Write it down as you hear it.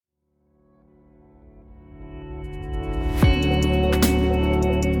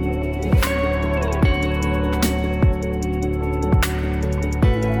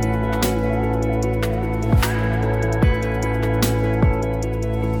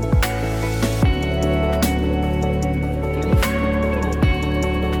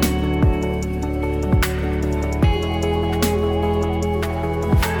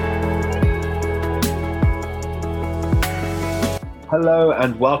Hello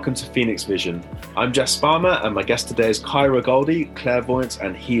and welcome to Phoenix Vision. I'm Jess Farmer and my guest today is Kyra Goldie, clairvoyant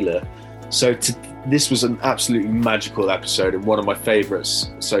and healer. This was an absolutely magical episode and one of my favourites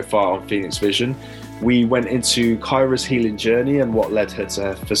so far on Phoenix Vision. We went into Kyra's healing journey and what led her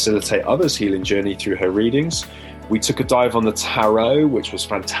to facilitate others' healing journey through her readings. We took a dive on the tarot, which was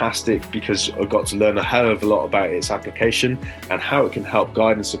fantastic because I got to learn a hell of a lot about its application and how it can help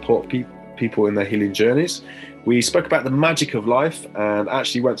guide and support people in their healing journeys. We spoke about the magic of life and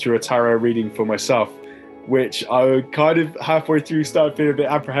actually went through a tarot reading for myself, which I kind of halfway through started feeling a bit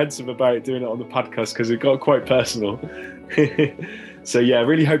apprehensive about doing it on the podcast because it got quite personal. So yeah, I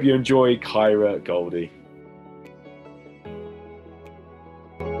really hope you enjoy Kyra Goldie.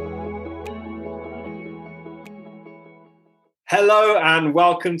 Hello and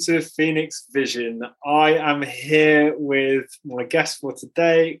welcome to Phoenix Vision. I am here with my guest for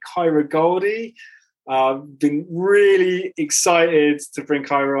today, Kyra Goldie. I've been really excited to bring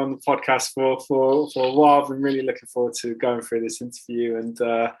Kyra on the podcast for a while. I've been really looking forward to going through this interview. And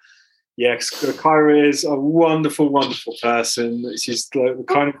Kyra is a wonderful, wonderful person. She's the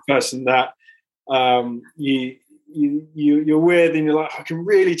kind of person that you're with and you're like, I can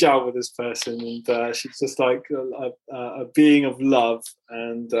really gel with this person. And she's just like a being of love.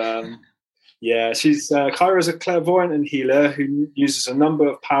 And Kyra is a clairvoyant and healer who uses a number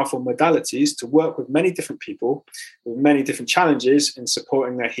of powerful modalities to work with many different people with many different challenges in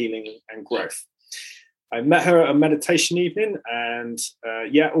supporting their healing and growth. I met her at a meditation evening and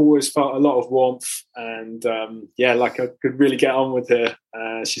always felt a lot of warmth and I could really get on with her.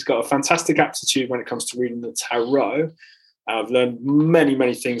 She's got a fantastic aptitude when it comes to reading the tarot. I've learned many,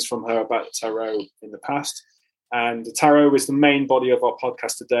 many things from her about the tarot in the past. And the tarot is the main body of our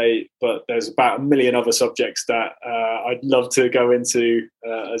podcast today, but there's about a million other subjects that I'd love to go into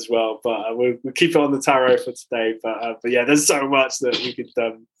as well. But we'll keep it on the tarot for today. But there's so much that we could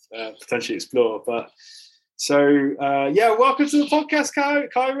potentially explore. Welcome to the podcast,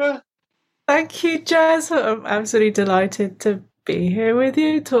 Kyra. Thank you, Jazz. I'm absolutely delighted to be here with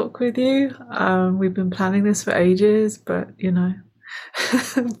you, talk with you. We've been planning this for ages, but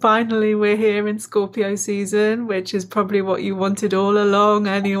finally we're here in Scorpio season, which is probably what you wanted all along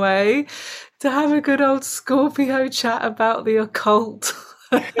anyway, to have a good old Scorpio chat about the occult.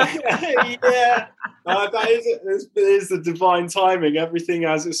 That is the divine timing, everything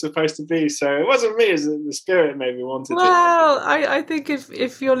as it's supposed to be. So it wasn't me, as the spirit maybe wanted. Well, I think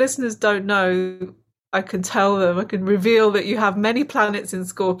if your listeners don't know, I can tell them, I can reveal that you have many planets in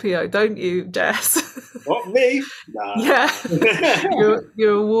Scorpio, don't you, Jess? What, me? Nah. Yeah.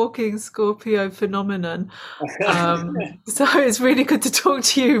 You're a walking Scorpio phenomenon. So it's really good to talk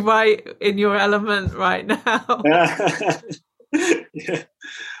to you right in your element right now. Maybe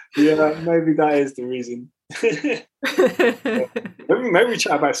that is the reason. Maybe we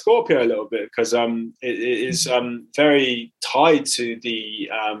chat about Scorpio a little bit because it is very tied to the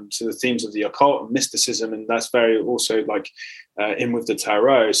themes of the occult and mysticism, and that's very also in with the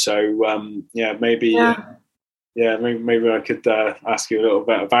tarot. So maybe I could ask you a little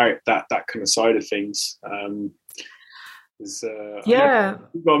bit about that kind of side of things. You've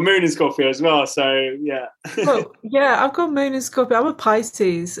got a moon in Scorpio as well, so yeah. Well, yeah, I've got moon in Scorpio. I'm a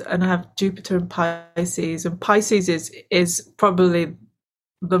Pisces and I have Jupiter in Pisces, and Pisces is probably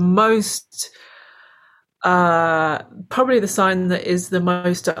the most probably the sign that is the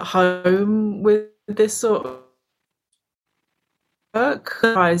most at home with this sort of work.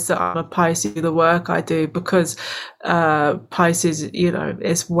 Surprised that I'm a Pisces, the work I do, because Pisces,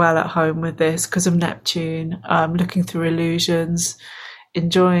 is well at home with this because of Neptune, looking through illusions,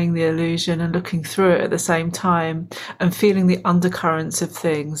 enjoying the illusion and looking through it at the same time and feeling the undercurrents of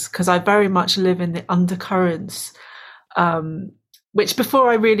things, because I very much live in the undercurrents, which before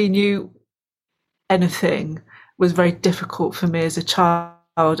I really knew anything was very difficult for me as a child.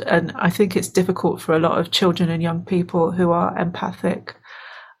 And I think it's difficult for a lot of children and young people who are empathic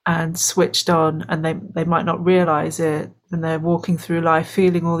and switched on, and they might not realize it, and they're walking through life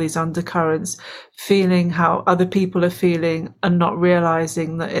feeling all these undercurrents, feeling how other people are feeling and not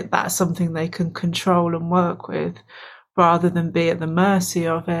realizing that that's something they can control and work with rather than be at the mercy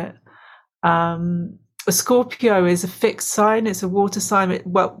of it. A Scorpio is a fixed sign. It's a water sign.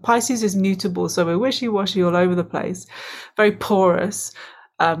 Pisces is mutable, so we're wishy-washy all over the place, very porous.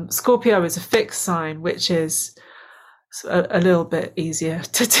 Scorpio is a fixed sign, which is a little bit easier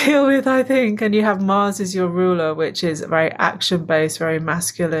to deal with, I think. And you have Mars as your ruler, which is very action-based, very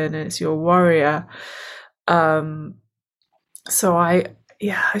masculine, and it's your warrior. So I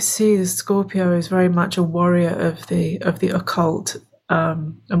see the Scorpio as very much a warrior of the occult.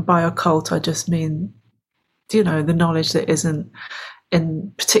 And by occult, I just mean, the knowledge that isn't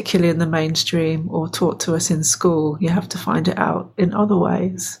particularly in the mainstream or taught to us in school. You have to find it out in other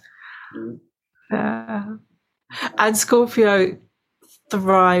ways. And Scorpio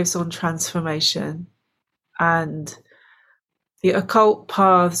thrives on transformation, and the occult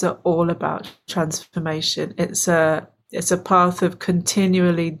paths are all about transformation. It's a path of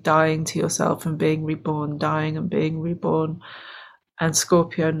continually dying to yourself and being reborn, dying and being reborn. And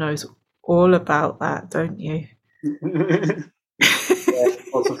Scorpio knows all about that, don't you? Yeah,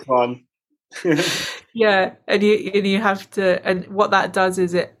 lots of fun. Yeah, and you have to, and what that does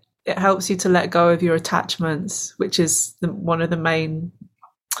is it helps you to let go of your attachments, which is one of the main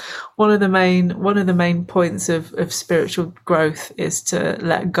points of spiritual growth, is to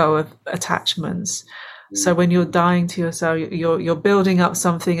let go of attachments. So when you're dying to yourself, you're building up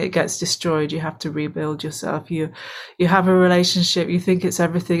something, it gets destroyed, you have to rebuild yourself. You have a relationship, you think it's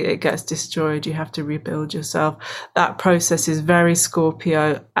everything, it gets destroyed, you have to rebuild yourself. That process is very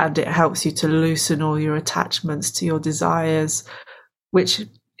Scorpio, and it helps you to loosen all your attachments to your desires, which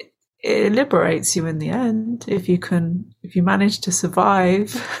it liberates you in the end, if you manage to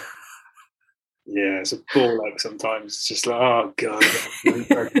survive. Yeah, it's a ball ache sometimes. It's just like, oh god, I'm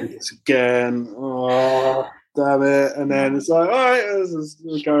going to do this again. Oh, damn it! And then it's like, all right, it's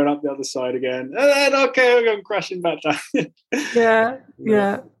going up the other side again, and then okay, we're going crashing back down. yeah.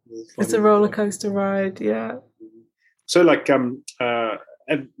 It's a roller coaster ride. Yeah. So, like,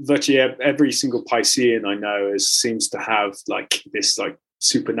 virtually every single Piscean I know seems to have like this like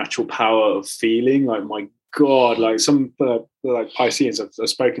supernatural power of feeling. Like, my God, like some like Pisceans I've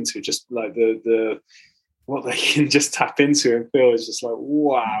spoken to, just like the what they can just tap into and feel is just like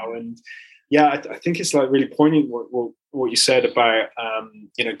wow. And yeah, I think it's like really poignant what you said about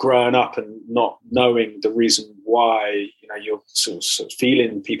growing up and not knowing the reason why you're sort of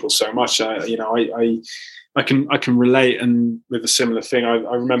feeling people so much. I can relate, and with a similar thing. I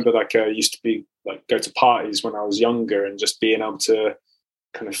remember like I used to be like go to parties when I was younger, and just being able to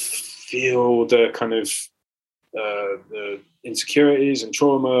kind of feel the kind of the insecurities and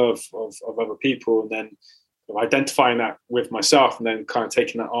trauma of other people, and then identifying that with myself, and then kind of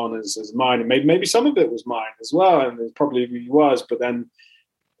taking that on as mine. And maybe some of it was mine as well, and it probably really was, but then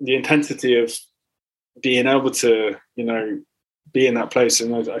the intensity of being able to be in that place.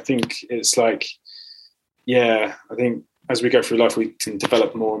 And I think it's like, yeah, I think as we go through life we can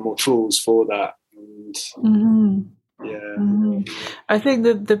develop more and more tools for that. And I think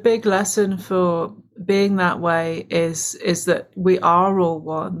the big lesson for being that way is that we are all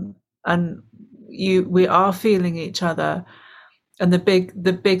one, and we are feeling each other. And the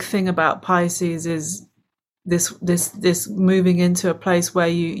big thing about Pisces is this moving into a place where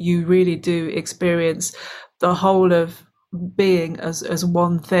you really do experience the whole of being as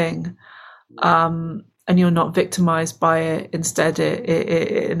one thing, and you're not victimized by it. Instead,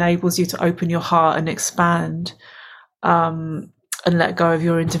 it enables you to open your heart and expand, and let go of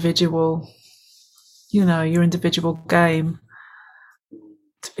your individual game,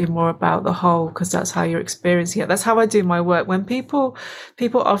 to be more about the whole, because that's how you're experiencing it. That's how I do my work. When people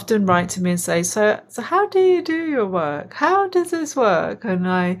often write to me and say, so how do you do your work? How does this work? And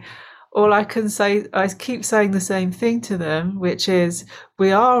I keep saying the same thing to them, which is,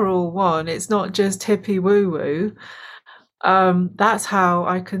 we are all one. It's not just hippie woo woo. That's how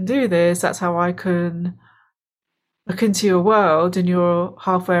I can do this. That's how I can look into your world, and you're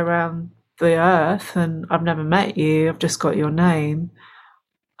halfway around the earth, and I've never met you. I've just got your name.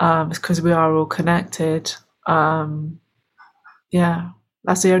 It's because we are all connected. That's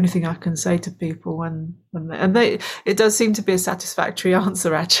the only thing I can say to people it does seem to be a satisfactory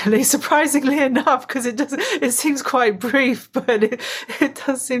answer, actually, surprisingly enough, because it seems quite brief, but it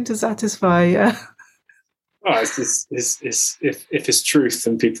does seem to satisfy. Yeah. Oh, it's if it's truth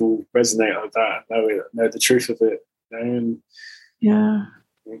and people resonate with that, know the truth of it. Yeah.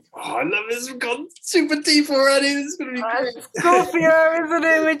 Oh, I love this. We've gone super deep already. This is going to be great. Scorpio, isn't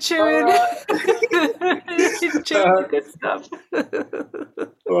it? We're chewing good stuff.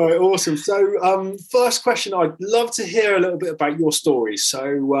 All right, awesome. So, first question, I'd love to hear a little bit about your story.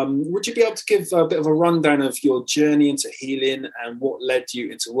 So, would you be able to give a bit of a rundown of your journey into healing and what led you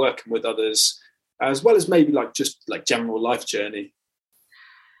into working with others, as well as maybe just general life journey?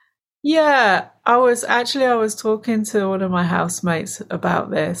 Yeah, I was talking to one of my housemates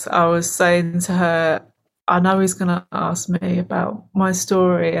about this. I was saying to her, I know he's going to ask me about my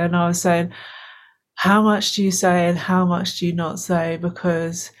story, and I was saying, how much do you say and how much do you not say?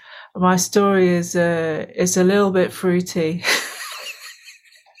 Because my story is a little bit fruity.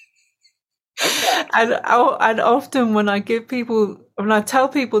 And often when I tell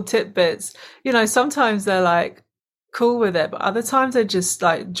people tidbits, sometimes they're like, cool with it, but other times they just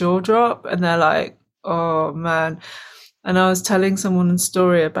like jaw drop and they're like, oh man. And I was telling someone a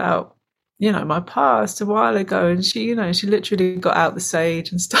story about, you know, my past a while ago, and she, you know, she literally got out the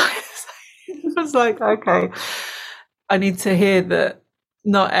sage and started. I was like, okay, I need to hear that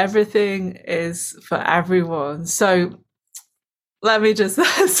not everything is for everyone. So let me just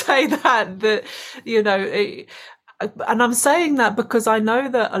say that, you know, and I'm saying that because I know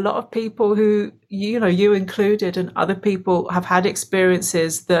that a lot of people who, you know, you included, and other people have had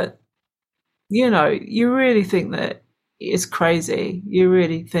experiences that, you know, you really think that it's crazy. You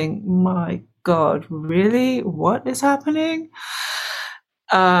really think, my God, really? What is happening?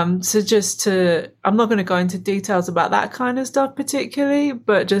 So I'm not going to go into details about that kind of stuff particularly,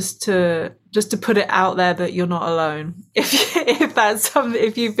 but just to put it out there that you're not alone. If that's something,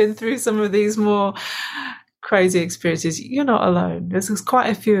 if you've been through some of these more crazy experiences, you're not alone. There's quite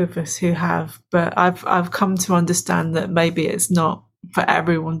a few of us who have, but I've come to understand that maybe it's not for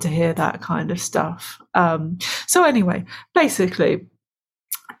everyone to hear that kind of stuff. So anyway, basically,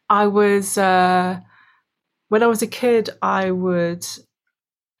 I was when I was a kid, I would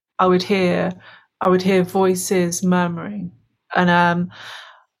hear voices murmuring, and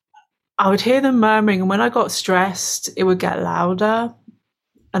I would hear them murmuring, and when I got stressed, it would get louder,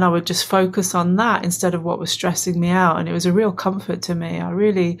 and I would just focus on that instead of what was stressing me out, and it was a real comfort to me.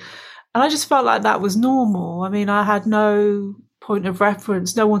 And I just felt like that was normal. I mean, I had no point of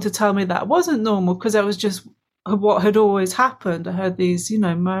reference, no one to tell me that wasn't normal, because that was just what had always happened. I heard these, you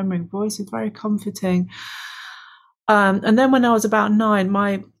know, murmuring voices, very comforting. And then when I was about 9,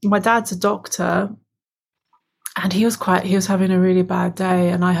 my dad's a doctor, and he was having a really bad day,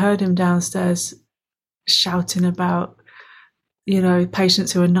 and I heard him downstairs shouting about, you know,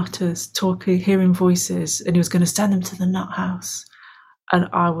 patients who are nutters, talking, hearing voices, and he was going to send them to the nut house. And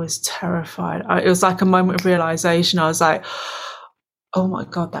I was terrified. It was like a moment of realization. I was like, oh my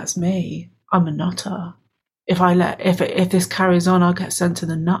God, that's me. I'm a nutter. If this carries on, I'll get sent to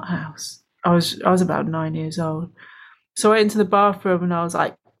the nut house. I was about 9 years old. So I went into the bathroom and I was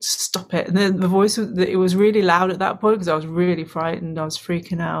like, stop it. And then the voice, it was really loud at that point because I was really frightened. I was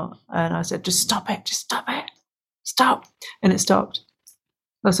freaking out. And I said, just stop it. Just stop it. Stop. And it stopped.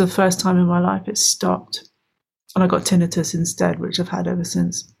 That's the first time in my life it stopped. And I got tinnitus instead, which I've had ever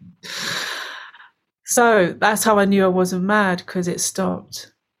since. So that's how I knew I wasn't mad, because it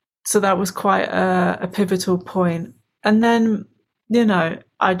stopped. So that was quite a pivotal point. And then, you know,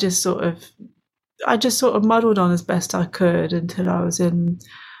 I just sort of muddled on as best I could until I was in,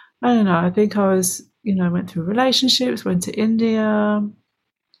 I don't know, I think I was, you know, went through relationships, went to India,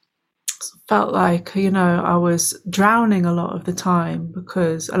 felt like, you know, I was drowning a lot of the time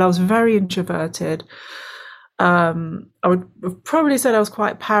and I was very introverted. I would have probably said I was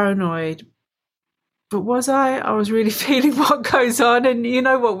quite paranoid, but was I? I was really feeling what goes on. And you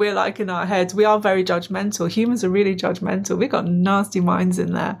know what we're like in our heads. We are very judgmental. Humans are really judgmental. We've got nasty minds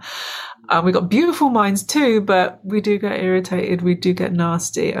in there. We've got beautiful minds too, but we do get irritated. We do get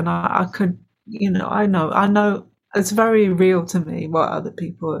nasty. And I could, you know, I know it's very real to me what other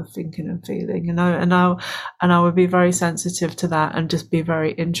people are thinking and feeling, you know, and I would be very sensitive to that and just be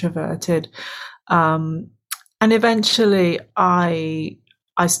very introverted. And eventually I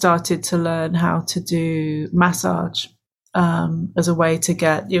started to learn how to do massage as a way to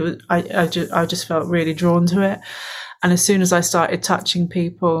get it. I just felt really drawn to it. And as soon as I started touching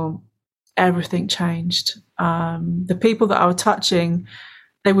people, everything changed. The people that I was touching,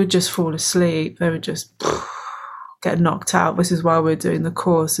 they would just fall asleep. They would just get knocked out. This is why we're doing the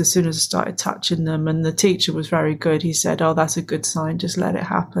course. As soon as I started touching them, and the teacher was very good, he said, oh, that's a good sign, just let it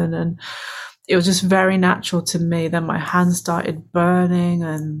happen. And it was just very natural to me. Then my hands started burning,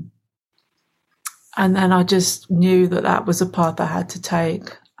 and then I just knew that was a path I had to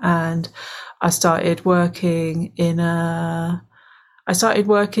take. And I started working in a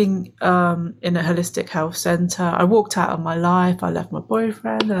holistic health center. I walked out of my life. I left my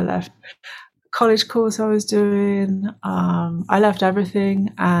boyfriend. I left college course I was doing. I left everything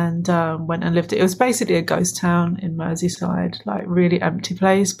and went and lived it. It was basically a ghost town in Merseyside, like really empty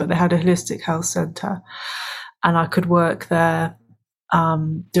place, but they had a holistic health centre, and I could work there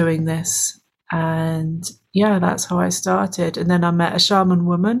doing this. And yeah, that's how I started. And then I met a shaman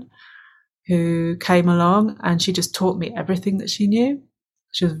woman who came along, and she just taught me everything that she knew.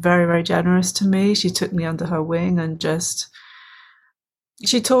 She was very, very generous to me. She took me under her wing and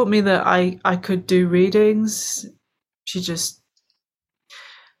she taught me that I could do readings. The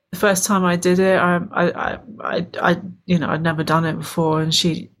first time I did it, I'd never done it before. And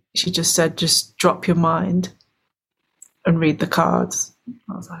she just said, just drop your mind and read the cards.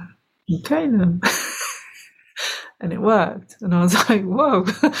 I was like, okay then. and it worked. And I was like, whoa,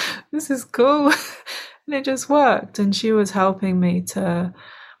 this is cool. And it just worked. And she was helping me to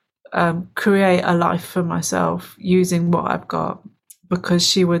create a life for myself using what I've got, because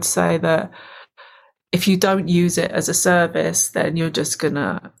she would say that if you don't use it as a service, then you're just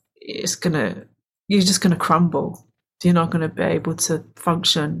gonna crumble. You're not going to be able to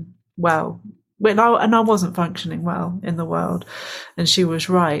function well. And I wasn't functioning well in the world. And she was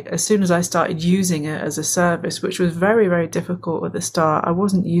right. As soon as I started using it as a service, which was very, very difficult at the start, I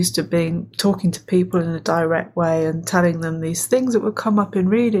wasn't used to talking to people in a direct way and telling them these things that would come up in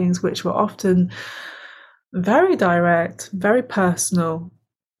readings, which were often very direct, very personal.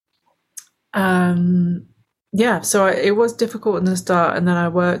 So it was difficult in the start. And then I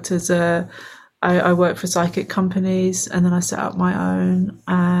worked I worked for psychic companies, and then I set up my own,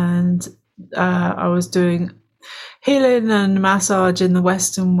 and I was doing healing and massage in the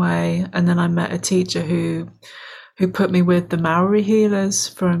Western way. And then I met a teacher who put me with the Maori healers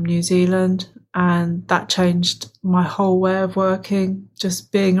from New Zealand, and that changed my whole way of working,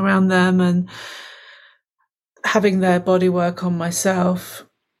 just being around them and having their body work on myself.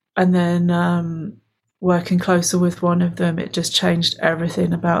 And then working closer with one of them, it just changed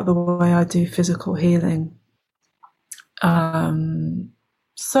everything about the way I do physical healing.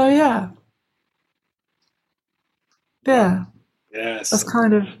 So yeah. Yes, that's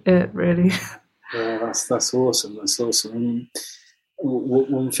kind of it, really. Yeah, that's awesome. That's awesome.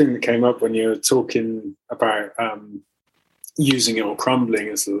 One thing that came up when you were talking about using it or crumbling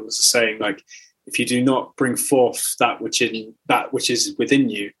is saying, like, if you do not bring forth that which is within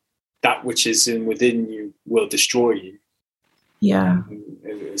you, that which is within you will destroy you. Yeah.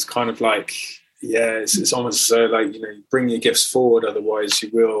 It's kind of like, it's almost so like, bring your gifts forward, otherwise you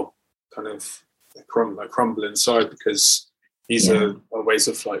will kind of crumble inside, because these are ways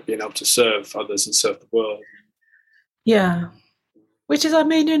of like being able to serve others and serve the world. Yeah. Which is, I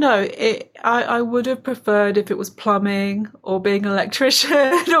mean, I would have preferred if it was plumbing or being an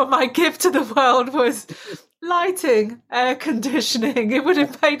electrician, or my gift to the world was lighting, air conditioning. It would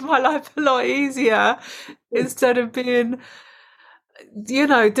have made my life a lot easier, instead of being,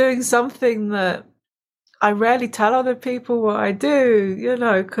 doing something that I rarely tell other people what I do,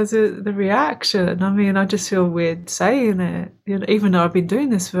 because of the reaction. I mean, I just feel weird saying it, even though I've been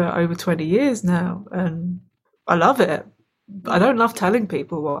doing this for over 20 years now, and I love it. I don't love telling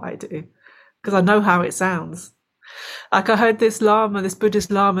people what I do, because I know how it sounds. Like, I heard this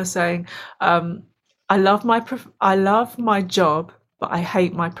Buddhist Lama saying, I love my job, but I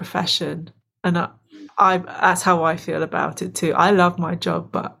hate my profession. And that's how I feel about it too. I love my job,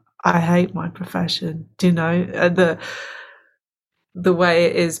 but I hate my profession. The way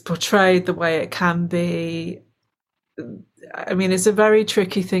it is portrayed, the way it can be. I mean, it's a very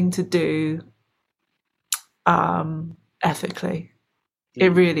tricky thing to do ethically.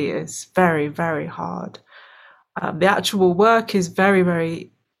 It really is very, very hard. The actual work is very,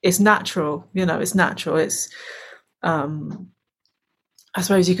 very, it's natural, it's natural. It's, I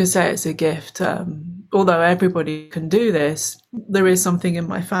suppose you could say it's a gift. Although everybody can do this, there is something in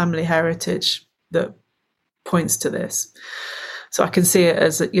my family heritage that points to this. So I can see it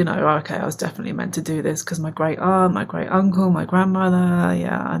as, okay, I was definitely meant to do this because my great aunt, my great uncle, my grandmother,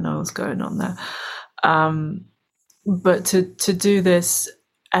 I know what's going on there. But to do this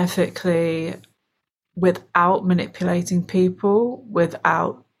ethically, without manipulating people,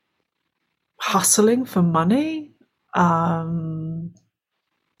 without hustling for money,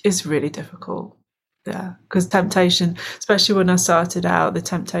 is really difficult. Yeah, because temptation, especially when I started out, the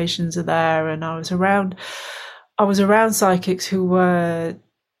temptations are there, and I was around psychics who were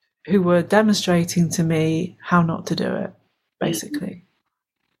demonstrating to me how not to do it, basically.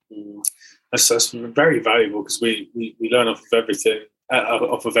 That's very valuable, because we learn off of everything,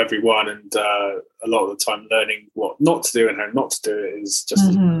 off of everyone, and a lot of the time learning what not to do and how not to do it is just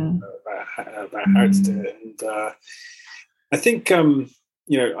about how to do it. And I think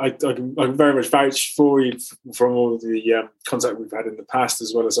I can very much vouch for you from all the contact we've had in the past,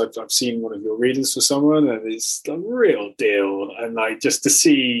 as well as I've seen one of your readings for someone, and it's the real deal. And like, just to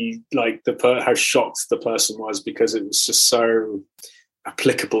see like how shocked the person was, because it was just so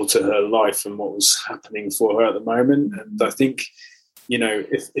applicable to her life and what was happening for her at the moment. And I think,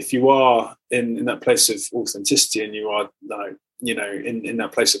 if you are in that place of authenticity, and you are like, in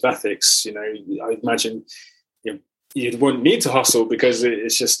that place of ethics, I imagine you wouldn't need to hustle, because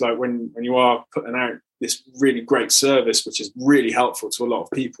it's just like when you are putting out this really great service, which is really helpful to a lot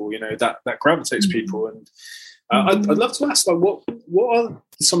of people, that gravitates people. And I'd love to ask, like, what are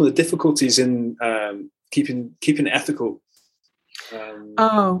some of the difficulties in keeping it ethical?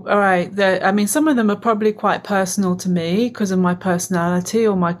 Oh, all right. I mean, some of them are probably quite personal to me because of my personality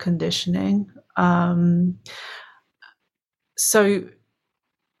or my conditioning. So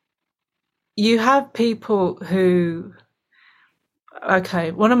you have people who,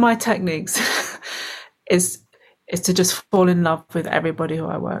 okay, one of my techniques is to just fall in love with everybody who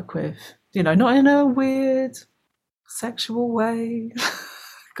I work with. You know, not in a weird sexual way.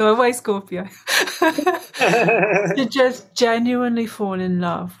 Go away, Scorpio. To just genuinely fall in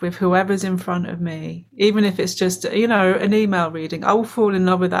love with whoever's in front of me, even if it's just, you know, an email reading. I will fall in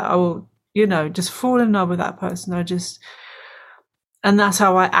love with that. I will, you know, just fall in love with that person. And that's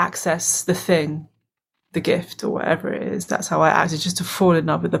how I access the thing, the gift or whatever it is. That's how I access, just to fall in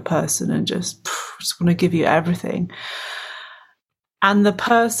love with the person and just want to give you everything. And the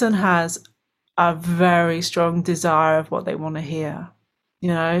person has a very strong desire of what they want to hear. You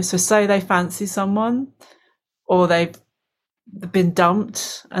know, so say they fancy someone or they've been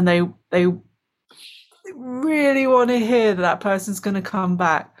dumped and they really want to hear that person's going to come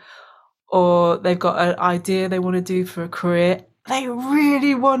back, or they've got an idea they want to do for a career. They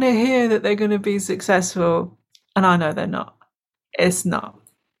really want to hear that they're going to be successful. And I know they're not. It's not.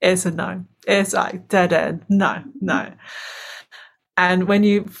 It's a no. It's like dead end. No. And when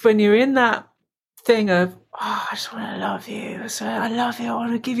you're in that thing of, oh, I just want to love you. So I love you. I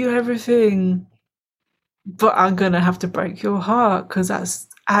want to give you everything. But I'm going to have to break your heart because that's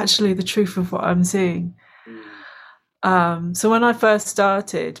actually the truth of what I'm seeing. So when I first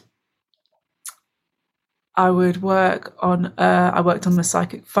started, I worked on the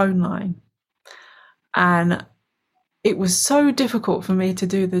psychic phone line, and it was so difficult for me to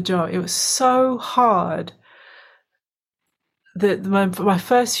do the job. It was so hard that my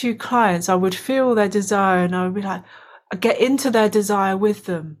first few clients, I would feel their desire and I would be like, I'd get into their desire with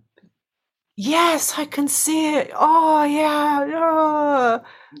them. Yes, I can see it. Oh, yeah. Oh.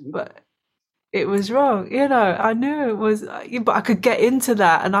 But it was wrong. You know, I knew it was, but I could get into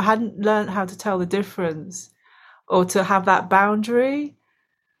that and I hadn't learned how to tell the difference or to have that boundary.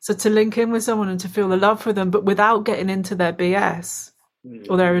 So to link in with someone and to feel the love for them, but without getting into their BS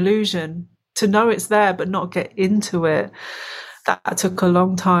or their illusion, to know it's there, but not get into it. That took a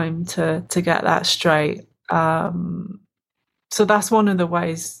long time to get that straight. So that's one of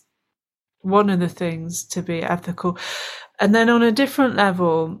the things to be ethical. And then on a different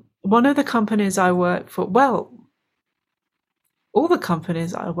level, one of the companies I work for, well, all the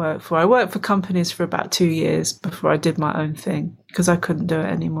companies I worked for companies for about 2 years before I did my own thing because I couldn't do it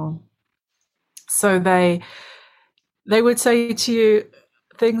anymore. So they would say to you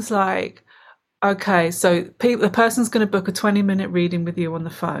things like, okay, so the person's going to book a 20-minute reading with you on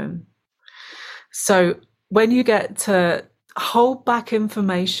the phone. So when you get to hold back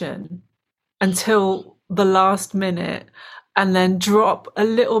information until the last minute and then drop a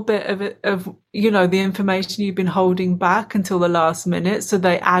little bit of you know, the information you've been holding back until the last minute, so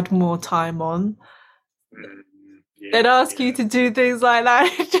they add more time on. They'd ask you to do things like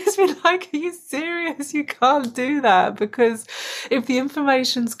that. It'd just be like, are you serious? You can't do that, because if the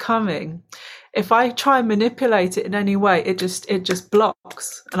information's coming, if I try and manipulate it in any way, it just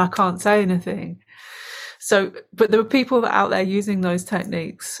blocks and I can't say anything. So, but there are people out there using those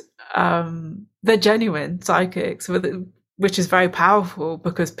techniques. They're genuine psychics, which is very powerful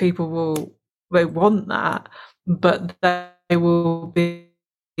because people they want that, but they will be,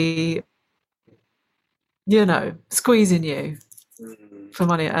 you know, squeezing you for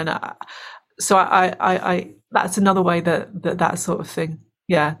money. And so I that's another way that sort of thing,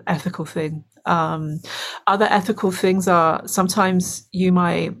 yeah, ethical thing. Other ethical things are sometimes you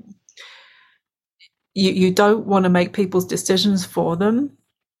don't want to make people's decisions for them.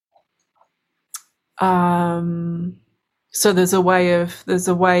 So there's a way of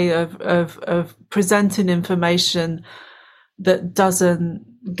presenting information that doesn't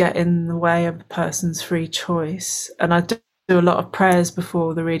get in the way of the person's free choice. And I do a lot of prayers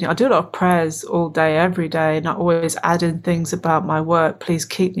before the reading. I do a lot of prayers all day, every day, and I always add in things about my work. Please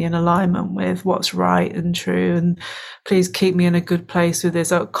keep me in alignment with what's right and true, and please keep me in a good place with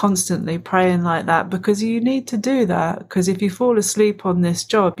this. I'm constantly praying like that because you need to do that, because if you fall asleep on this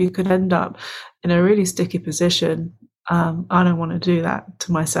job, you could end up in a really sticky position. I don't want to do that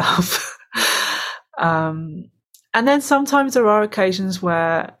to myself. And then sometimes there are occasions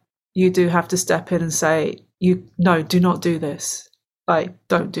where you do have to step in and say, no, do not do this. Like,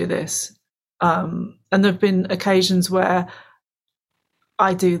 don't do this. And there have been occasions where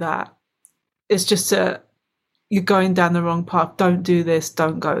I do that. It's just you're going down the wrong path. Don't do this.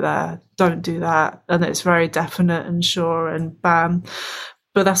 Don't go there. Don't do that. And it's very definite and sure and bam.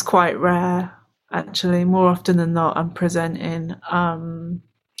 But that's quite rare. Actually, more often than not, I'm presenting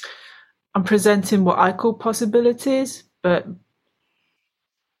what I call possibilities, but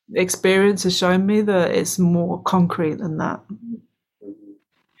experience has shown me that it's more concrete than that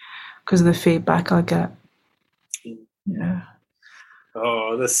because of the feedback I get. Yeah.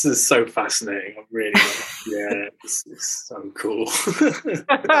 Oh, this is so fascinating. I'm really, yeah, this is so cool.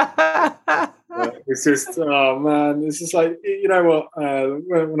 It's just, oh man, it's just like, you know what?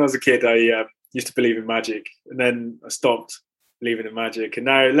 When I was a kid, I used to believe in magic, and then I stopped believing in magic, and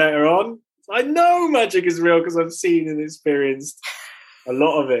now later on, I know magic is real because I've seen and experienced a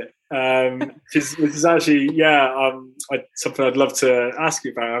lot of it. Which is actually, something I'd love to ask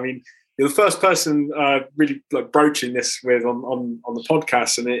you about. I mean, you're the first person really like broaching this with on the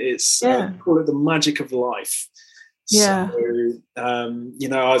podcast, and it's I call it the magic of life. Yeah. So, you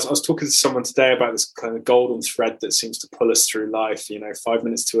know, I was talking to someone today about this kind of golden thread that seems to pull us through life. You know, 5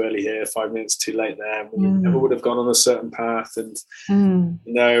 minutes too early here, 5 minutes too late there. We never would have gone on a certain path, and you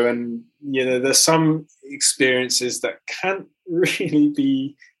know, there's some experiences that can't really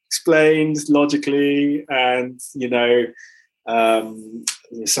be explained logically, and you know.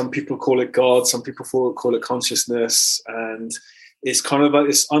 Some people call it God, some people call it consciousness, and it's kind of like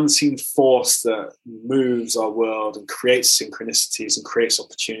this unseen force that moves our world and creates synchronicities and creates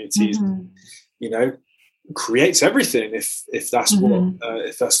opportunities. You know, creates everything. If that's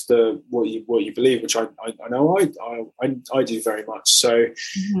what you believe, which I know I do very much. So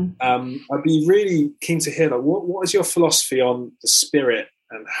I'd be really keen to hear like what is your philosophy on the spirit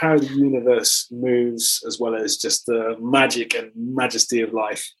and how the universe moves, as well as just the magic and majesty of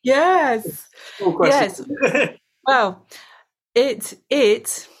life. Yes. Yes. Well,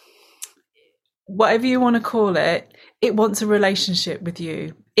 it whatever you want to call it, it wants a relationship with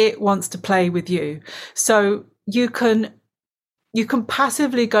you. It wants to play with you. So you can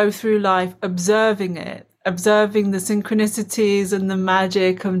passively go through life observing it, observing the synchronicities and the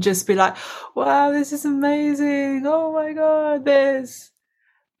magic, and just be like, wow, this is amazing. Oh my God, this.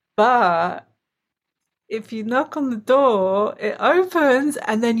 But if you knock on the door, it opens,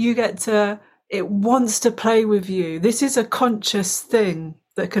 and then it wants to play with you. This is a conscious thing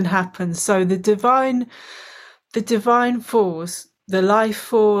that can happen. So the divine force, the life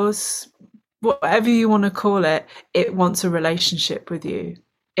force, whatever you want to call it, it wants a relationship with you.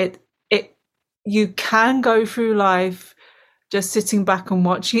 You can go through life just sitting back and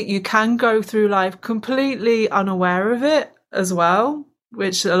watching it. You can go through life completely unaware of it as well,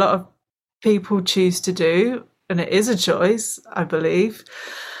 which a lot of people choose to do, and it is a choice, I believe.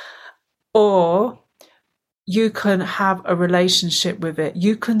 Or you can have a relationship with it.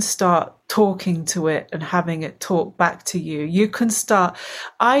 You can start talking to it and having it talk back to you. You can start.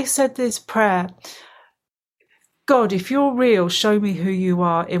 I said this prayer: God, if you're real, show me who you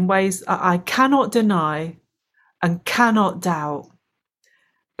are in ways that I cannot deny and cannot doubt.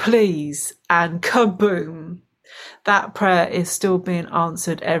 Please. And kaboom. That prayer is still being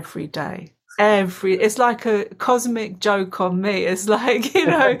answered every day. It's like a cosmic joke on me. It's like, you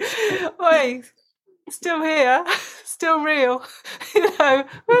know, wait, still here, still real, you know.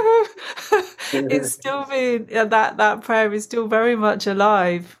 It's still being, that prayer is still very much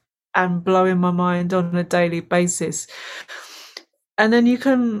alive and blowing my mind on a daily basis. And then you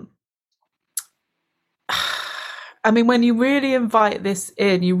can, I mean, when you really invite this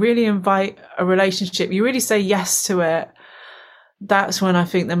in, you really invite a relationship, you really say yes to it, that's when I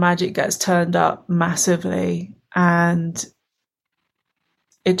think the magic gets turned up massively, and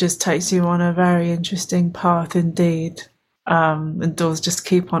it just takes you on a very interesting path indeed. And doors just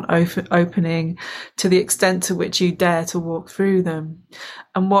keep on opening to the extent to which you dare to walk through them.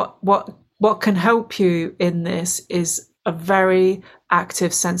 And what can help you in this is a very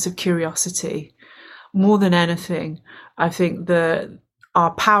active sense of curiosity. More than anything, I think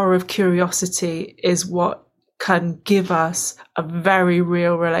our power of curiosity is what can give us a very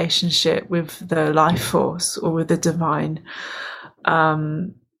real relationship with the life force or with the divine.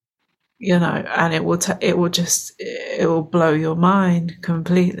 You know, and it will blow your mind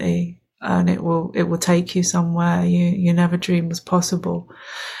completely, and it will take you somewhere you never dreamed was possible.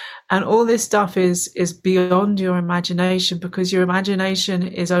 And all this stuff is beyond your imagination, because your imagination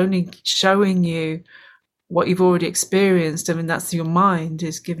is only showing you what you've already experienced. I mean, that's your mind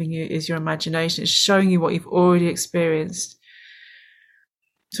is your imagination. It's showing you what you've already experienced.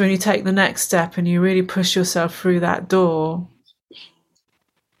 So when you take the next step and you really push yourself through that door,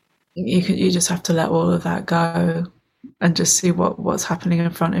 you just have to let all of that go and just see what's happening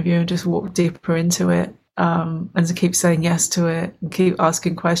in front of you, and just walk deeper into it. And to keep saying yes to it, and keep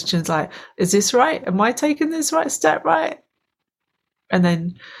asking questions like, is this right? Am I taking this right step right? And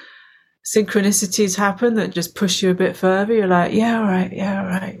then synchronicities happen that just push you a bit further. You're like, yeah, all right,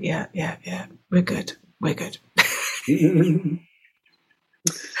 yeah, we're good.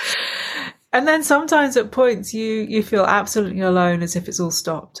 And then sometimes at points you feel absolutely alone, as if it's all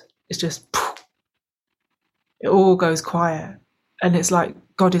stopped. It's just, it all goes quiet. And it's like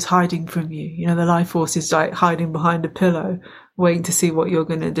God is hiding from you. You know, the life force is like hiding behind a pillow, waiting to see what you're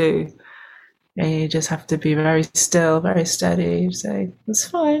going to do. And you just have to be very still, very steady. You say, it's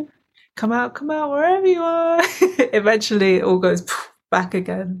fine. Come out, wherever you are. Eventually it all goes back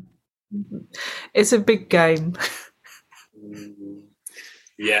again. It's a big game.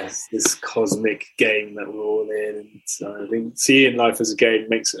 Yes, this cosmic game that we're all in. And I think seeing life as a game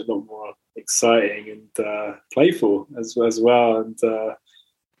makes it a lot more exciting and playful as well. And I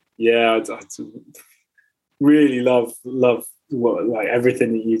really love what, like,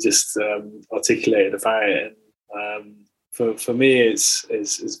 everything that you just articulated about it. And for me, it's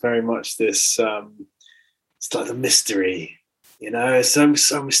very much this. It's like the mystery, you know. It's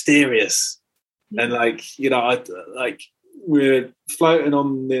so mysterious, and we're floating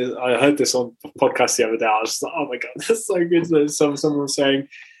on the. I heard this on a podcast the other day. I was just like, oh my god, that's so good. Someone was saying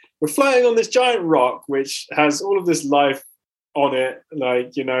we're floating on this giant rock which has all of this life on it,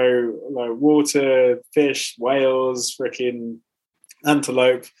 like, you know, like water, fish, whales, freaking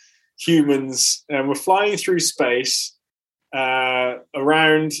antelope, humans, and we're flying through space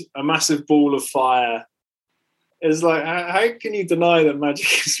around a massive ball of fire. It's like, how can you deny that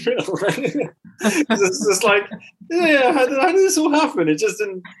magic is real? It's just like, yeah, how did this all happen? It just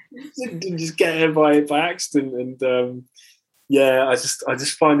didn't just get here by accident. And I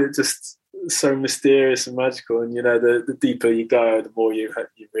just find it just so mysterious and magical. And, you know, the deeper you go, the more you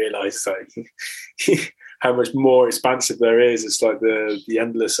realize, like, how much more expansive there is. It's like the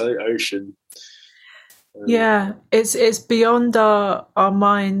endless ocean. Yeah, it's beyond our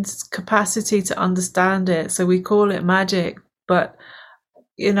mind's capacity to understand it. So we call it magic, but,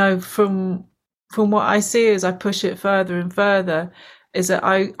 you know, from what I see as I push it further and further, is that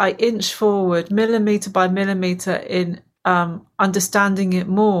I inch forward millimeter by millimeter in understanding it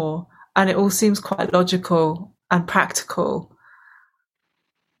more, and it all seems quite logical and practical,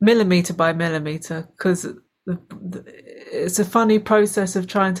 millimeter by millimeter, because it's a funny process of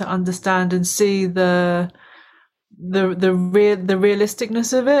trying to understand and see the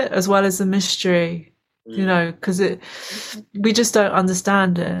realisticness of it, as well as the mystery, you know, because we just don't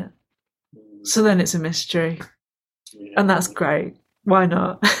understand it. So then it's a mystery, and that's great. Why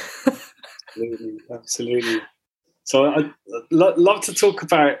not? Absolutely. So I'd love to talk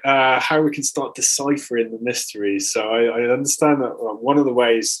about how we can start deciphering the mysteries. So I understand that one of the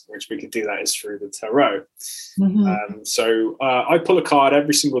ways in which we can do that is through the tarot. Mm-hmm. So I pull a card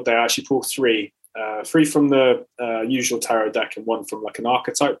every single day. I actually pull three from the usual tarot deck and one from like an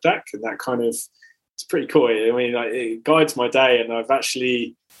archetype deck. And that kind of, it's pretty cool. I mean, it guides my day, and I've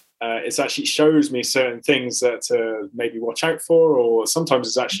actually, it actually shows me certain things that to maybe watch out for, or sometimes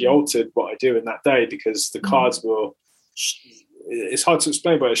it's actually altered what I do in that day, because the cards will, it's hard to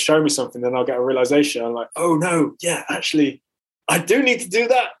explain, but it'll show me something, then I'll get a realization. I'm like, oh no, yeah, actually I do need to do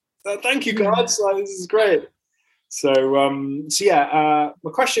that. Thank you, cards. Like, this is great. So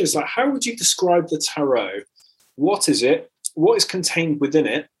my question is, like, how would you describe the tarot? What is it? What is contained within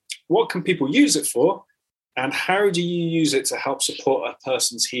it? What can people use it for? And how do you use it to help support a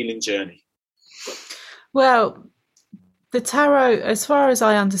person's healing journey? Well, the tarot, as far as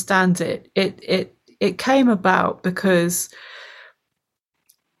I understand it, it came about because,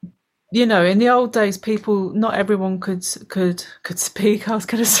 you know, in the old days, not everyone could speak. I was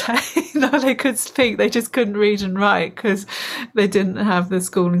going to say, no, they could speak. They just couldn't read and write because they didn't have the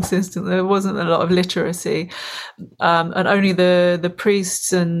schooling system. There wasn't a lot of literacy, and only the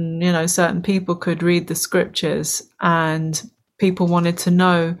priests and, you know, certain people could read the scriptures, and people wanted to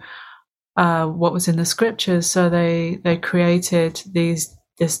know what was in the scriptures. So they created this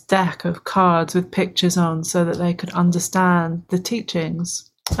deck of cards with pictures on so that they could understand the teachings.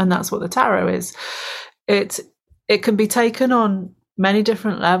 And that's what the tarot is. It can be taken on many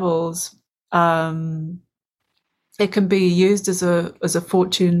different levels. It can be used as a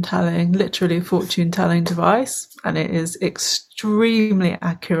fortune telling, literally fortune telling device, and it is extremely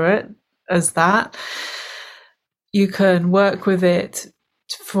accurate as that. You can work with it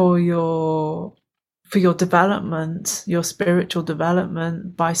for your development, your spiritual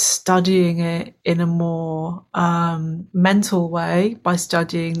development, by studying it in a more mental way, by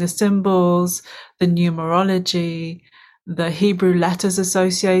studying the symbols, the numerology, the Hebrew letters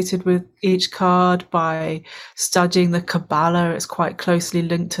associated with each card, by studying the Kabbalah. It's quite closely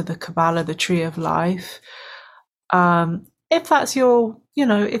linked to the Kabbalah, the Tree of Life. if that's your,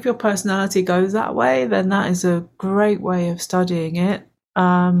 if your personality goes that way, then that is a great way of studying it.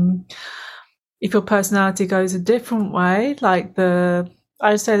 If your personality goes a different way, like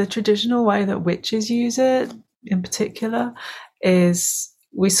I'd say the traditional way that witches use it in particular is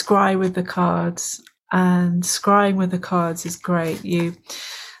we scry with the cards, and scrying with the cards is great.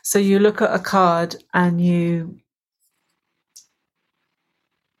 So you look at a card and you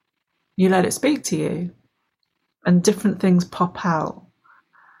let it speak to you, and different things pop out,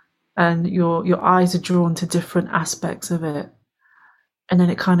 and your eyes are drawn to different aspects of it, and then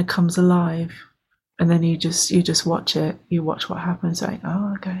it kind of comes alive, and then you just watch it. You watch what happens, like,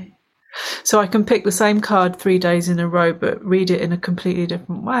 oh, okay. So I can pick the same card 3 days in a row, but read it in a completely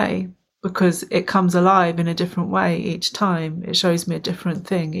different way, because it comes alive in a different way each time. It shows me a different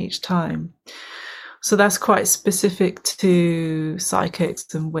thing each time. So that's quite specific to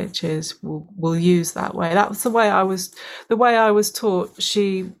psychics and witches. Will use that way. That was the way I was taught.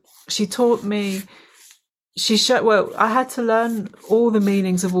 She taught me. I had to learn all the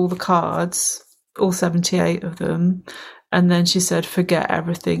meanings of all the cards, all 78 of them, and then she said, "Forget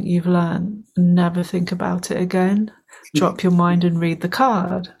everything you've learned. Never think about it again. Drop your mind and read the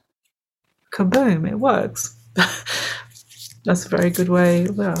card." Kaboom! It works. That's a very good way.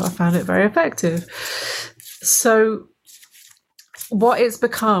 Well, I found it very effective. So what it's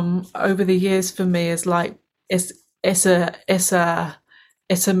become over the years for me is like, it's a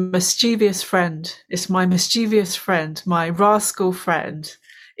mischievous friend. It's my mischievous friend, my rascal friend.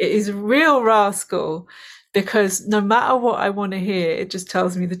 It is a real rascal, because no matter what I want to hear, it just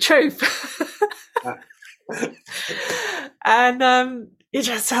tells me the truth. And it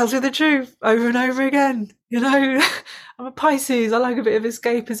just tells me the truth over and over again. I'm a Pisces. I like a bit of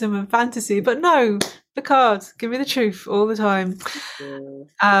escapism and fantasy, but no, the cards give me the truth all the time.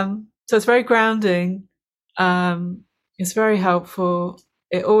 So it's very grounding. It's very helpful.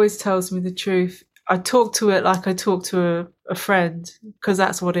 It always tells me the truth. I talk to it like I talk to a friend, because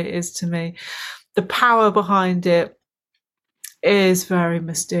that's what it is to me. The power behind it is very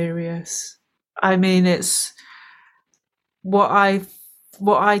mysterious. I mean, it's what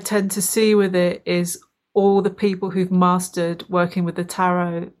I tend to see with it is all the people who've mastered working with the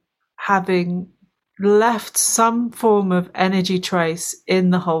tarot having left some form of energy trace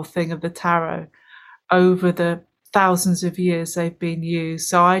in the whole thing of the tarot over the thousands of years they've been used.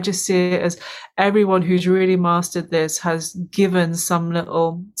 So I just see it as everyone who's really mastered this has given some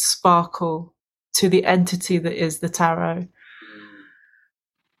little sparkle to the entity that is the tarot.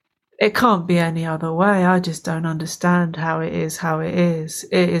 It can't be any other way. I just don't understand how it is how it is.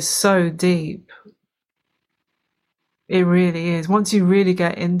 It is so deep. It really is. Once you really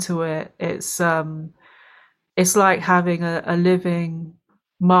get into it, it's like having a living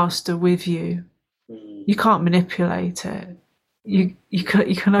master with you. You can't manipulate it. You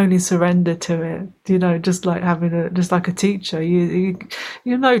can only surrender to it. Just like just like a teacher. You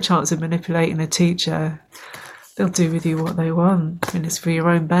have no chance of manipulating a teacher. They'll do with you what they want. I mean, it's for your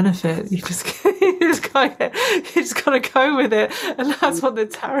own benefit. You just gotta go with it, and that's what the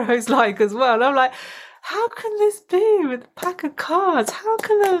tarot's like as well. And I'm like, how can this be with a pack of cards? How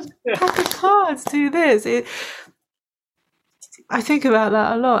can a pack of cards do this? I think about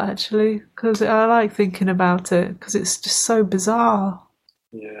that a lot, actually, because I like thinking about it, because it's just so bizarre.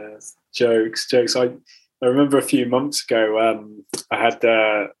 Yeah, jokes. I remember a few months ago, I had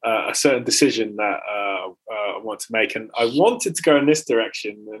a certain decision that I wanted to make, and I wanted to go in this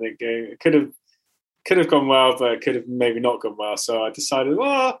direction, and it could have gone well, but it could have maybe not gone well. So I decided,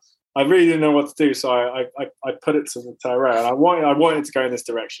 well, I really didn't know what to do, so I put it to the tarot, and I wanted to go in this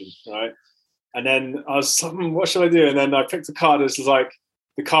direction, right? And then I was like, what should I do? And then I picked a card. It was like,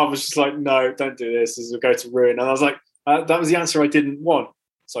 the card was just like, no, don't do this. This will go to ruin. And I was like, that was the answer I didn't want.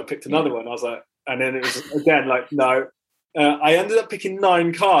 So I picked another one. I was like, and then it was again like, no. I ended up picking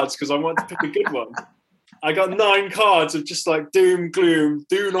 9 cards because I wanted to pick a good one. I got 9 cards of just like doom, gloom,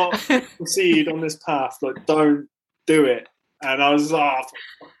 do not proceed on this path. Like, don't do it. And I was like,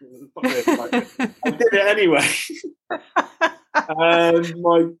 fuck this. Like, I did it anyway. And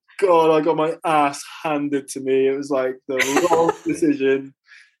my God, I got my ass handed to me. It was like the wrong decision,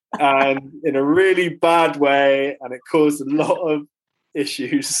 and in a really bad way, and it caused a lot of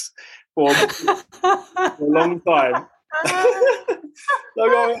issues for a long time. I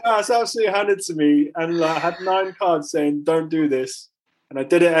got my ass absolutely handed to me, and I had 9 cards saying don't do this, and I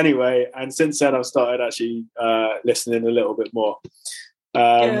did it anyway. And since then I've started actually listening a little bit more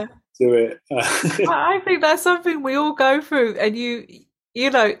to it. I think that's something we all go through, and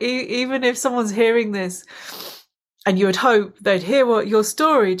even if someone's hearing this, and you would hope they'd hear what your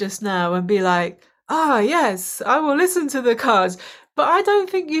story just now and be like, yes, I will listen to the cards. But I don't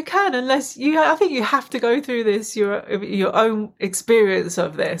think you can unless I think you have to go through this, your own experience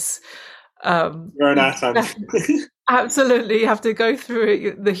of this. Your own ass. Absolutely, you have to go through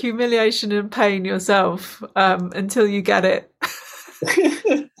it, the humiliation and pain yourself, until you get it.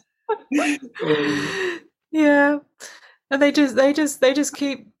 Yeah. And they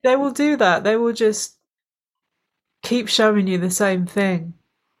will do that. They will just keep showing you the same thing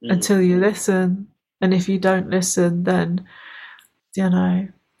until you listen. And if you don't listen, then,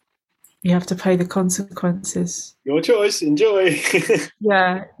 you have to pay the consequences. Your choice. Enjoy.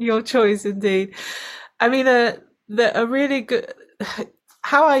 Yeah, your choice indeed. I mean, a really good.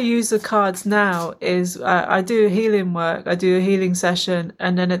 How I use the cards now is I do healing work. I do a healing session,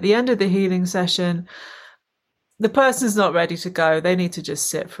 and then at the end of the healing session, the person's not ready to go. They need to just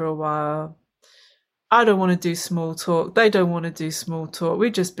sit for a while. I don't want to do small talk. They don't want to do small talk.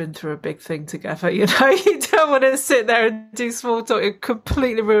 We've just been through a big thing together. You don't want to sit there and do small talk. It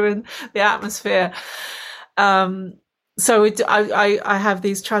completely ruin the atmosphere. So I have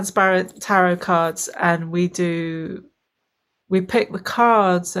these transparent tarot cards, and we pick the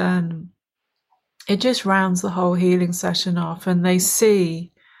cards, and it just rounds the whole healing session off. And they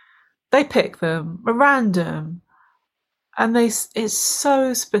pick them at random. And it's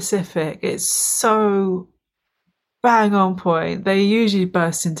so specific. It's so bang on point. They usually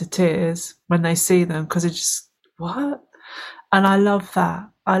burst into tears when they see them because it's just, what? And I love that.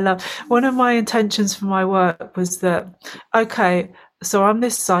 One of my intentions for my work was that, okay, so I'm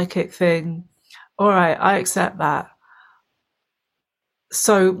this psychic thing. All right, I accept that.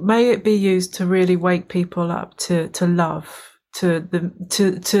 So may it be used to really wake people up to love, to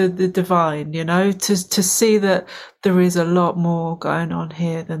the divine, to see that there is a lot more going on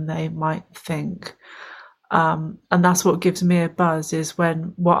here than they might think. And that's what gives me a buzz, is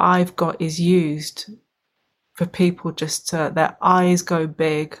when what I've got is used for people just to, their eyes go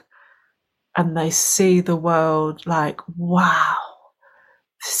big and they see the world like, wow,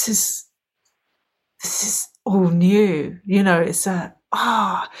 this is all new. It's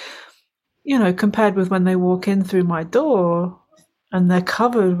compared with when they walk in through my door and they're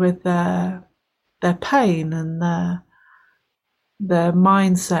covered with their pain and their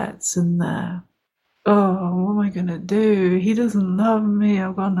mindsets and their, oh, what am I going to do? He doesn't love me.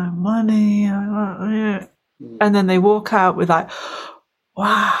 I've got no money. And then they walk out with like,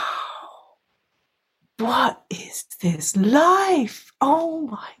 wow, what is this life? Oh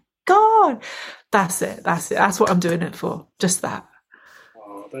my God. That's it. That's what I'm doing it for. Just that.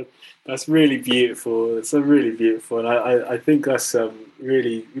 Oh, that's really beautiful. It's really beautiful, and I think that's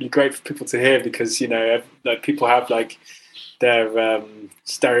really, really great for people to hear, because like people have like their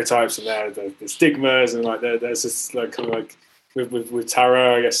stereotypes and the stigmas, and like there's this like kind of like with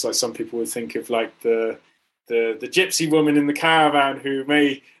tarot, I guess like some people would think of like the gypsy woman in the caravan who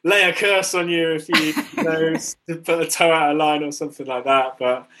may lay a curse on you if you put a toe out of line or something like that.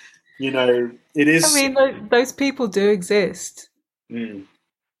 But it is. I mean, those people do exist.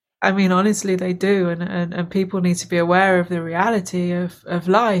 I mean, honestly, they do, and people need to be aware of the reality of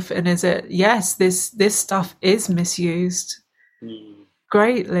life. And yes, this stuff is misused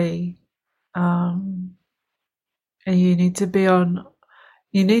greatly, and you need to be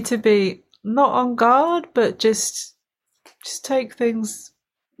not on guard, but just take things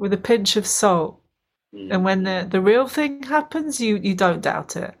with a pinch of salt. And when the real thing happens, you don't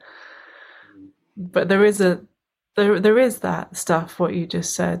doubt it. But there is that stuff, what you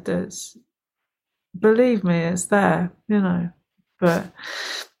just said, that's, believe me, it's there, but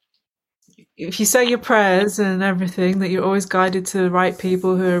if you say your prayers and everything, that you're always guided to the right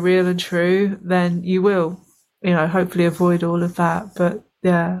people who are real and true, then you will, hopefully avoid all of that. But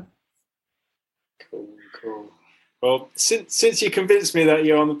yeah. Cool. Well, since you convinced me that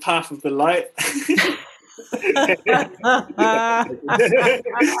you're on the path of the light,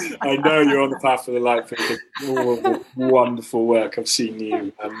 I know you're on the path of the light for all of the wonderful work I've seen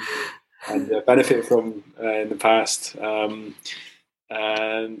you and benefit from in the past.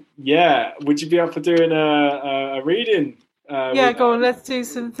 And yeah, would you be up for doing a reading? Go on. Let's do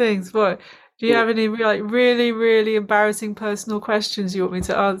some things. What do you have any like really, really embarrassing personal questions you want me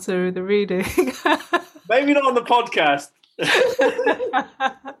to answer in the reading? Maybe not on the podcast.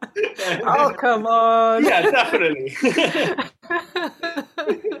 Oh, come on. Yeah, definitely.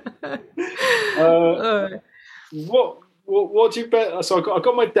 What do you bet? So I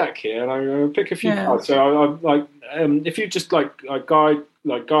got my deck here, and I'm going to pick a few cards. So I'm like, if you just like guide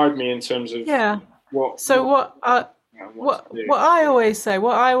me in terms of what. So what and what to do. what I always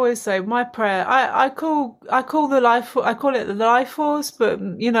say, my prayer, I call it the life force, but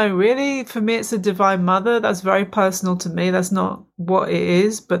really for me it's a divine mother. That's very personal to me. That's not what it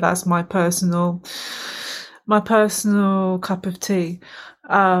is, but that's my personal cup of tea.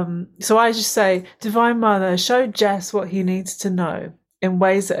 So I just say, Divine Mother, show Jess what he needs to know in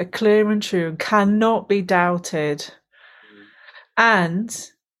ways that are clear and true and cannot be doubted. And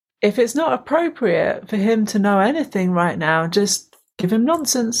if it's not appropriate for him to know anything right now, just give him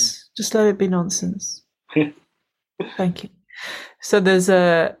nonsense. Just let it be nonsense. Thank you. So there's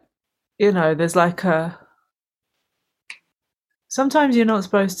sometimes you're not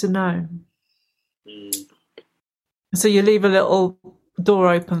supposed to know. So you leave a little door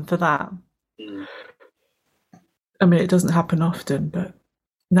open for that. I mean, it doesn't happen often, but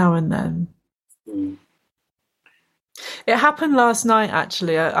now and then. It happened last night,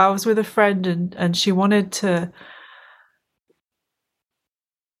 actually. I was with a friend and she wanted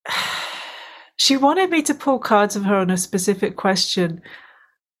me to pull cards of her on a specific question,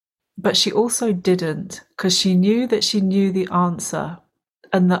 but she also didn't, because she knew that she knew the answer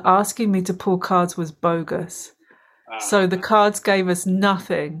and that asking me to pull cards was bogus. So the cards gave us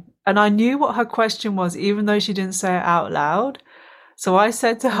nothing. And I knew what her question was, even though she didn't say it out loud. So I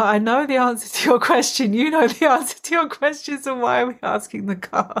said to her, I know the answer to your question. You know the answer to your question. So why are we asking the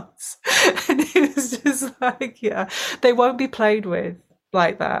cards? And it was just like, yeah, they won't be played with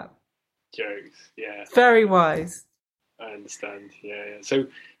like that. Jokes, yeah. Very wise. I understand. Yeah. So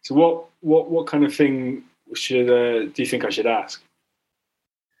what kind of thing do you think I should ask?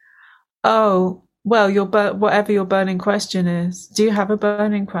 Oh, well, whatever your burning question is. Do you have a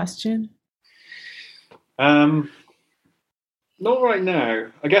burning question? Not right now.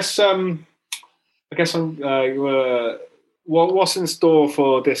 I guess I'm. What's in store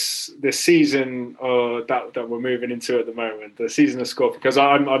for this season that we're moving into at the moment? The season of Scorpio, because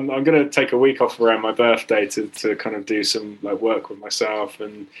I'm going to take a week off around my birthday to kind of do some work with myself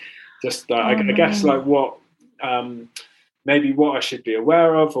and just I guess what. Maybe what I should be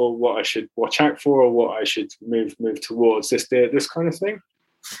aware of, or what I should watch out for, or what I should move towards. This kind of thing.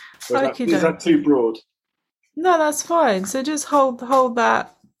 Is that too broad? No, that's fine. So just hold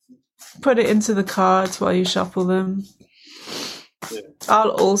that, put it into the cards while you shuffle them. Yeah.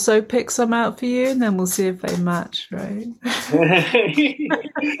 I'll also pick some out for you, and then we'll see if they match, right? Yeah,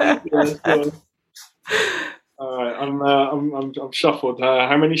 sure. All right, I'm shuffled.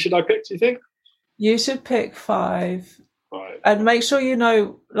 How many should I pick? Do you think? You should pick 5. And make sure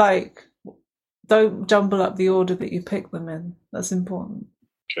don't jumble up the order that you pick them in. That's important.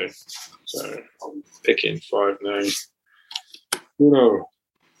 Okay, so I'm picking 5 now. Uno,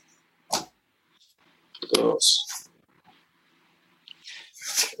 dos,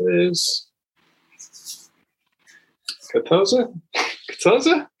 tres, 14.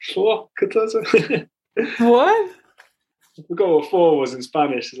 14? What? I forgot what 4 was in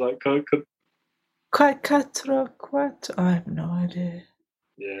Spanish. It's like Cuatro. I have no idea.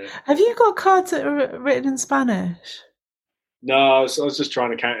 Yeah. Have you got cards that are written in Spanish? No, I was just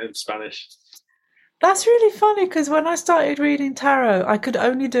trying to count it in Spanish. That's really funny, because when I started reading tarot, I could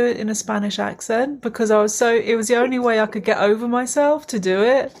only do it in a Spanish accent because it was the only way I could get over myself to do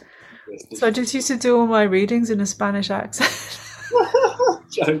it. So I just used to do all my readings in a Spanish accent.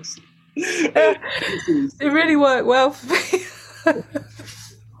 Jokes. It really worked well for me.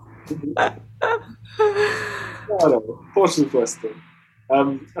 Por supuesto.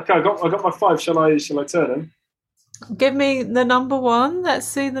 Okay, I got my 5. Shall I turn them? Give me the number 1. Let's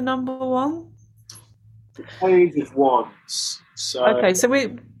see the number 1. The Page of Wands. So okay, so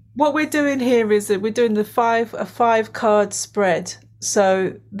what we're doing here is that we're doing a 5 card spread.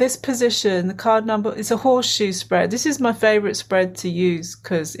 So this position, the card number, it's a horseshoe spread. This is my favorite spread to use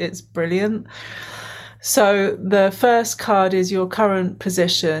because it's brilliant. So the first card is your current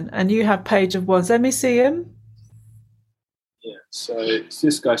position, and you have Page of Wands. Let me see him. Yeah, so it's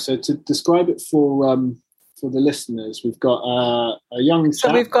this guy. So to describe it for the listeners, we've got a young.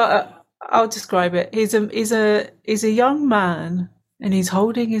 So we've got. I'll describe it. He's a young man, and he's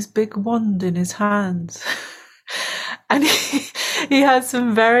holding his big wand in his hands, and he has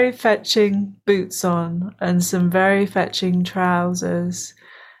some very fetching boots on and some very fetching trousers.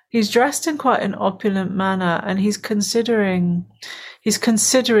 He's dressed in quite an opulent manner, and he's considering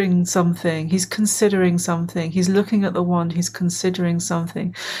something. He's looking at the wand. He's considering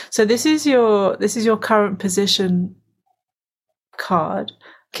something. So this is your current position card.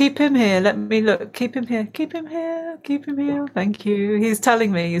 Keep him here. Let me look. Keep him here. Keep him here. Keep him here. Thank you. He's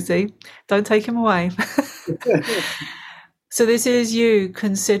telling me, you see. Don't take him away. So this is you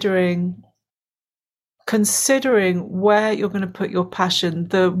considering considering where you're going to put your passion.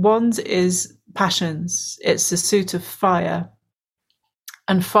 The wand is passions. It's the suit of fire.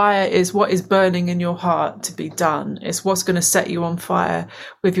 And fire is what is burning in your heart to be done. It's what's going to set you on fire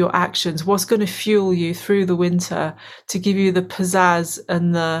with your actions, what's going to fuel you through the winter to give you the pizzazz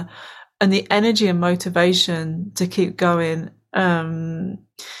and the energy and motivation to keep going. And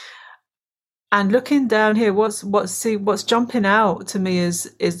looking down here, what's jumping out to me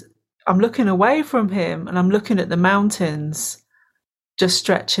is I'm looking away from him and I'm looking at the mountains just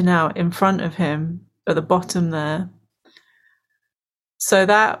stretching out in front of him at the bottom there. So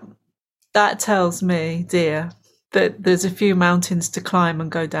that tells me, dear, that there's a few mountains to climb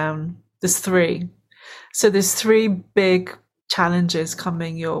and go down. There's 3. So there's 3 big challenges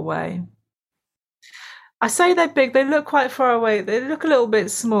coming your way. I say they're big. They look quite far away. They look a little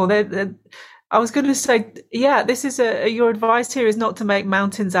bit small. I was going to say, yeah, this is your advice here is not to make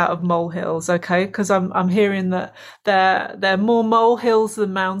mountains out of molehills, okay? Because I'm hearing that there are more molehills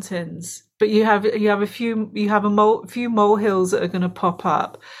than mountains. But you have a few molehills that are going to pop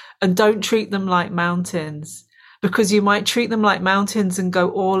up, and don't treat them like mountains, because you might treat them like mountains and go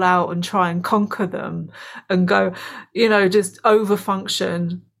all out and try and conquer them and go, just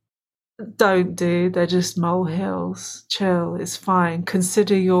overfunction. Don't do. They're just molehills. Chill. It's fine.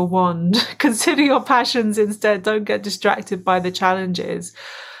 Consider your wand. Consider your passions instead. Don't get distracted by the challenges,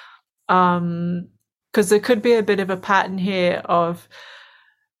 because there could be a bit of a pattern here of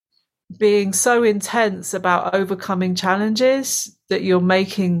being so intense about overcoming challenges that you're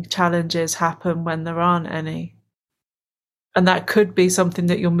making challenges happen when there aren't any. And that could be something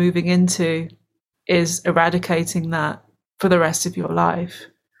that you're moving into, is eradicating that for the rest of your life.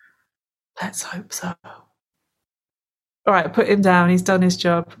 Let's hope so. All right, put him down. He's done his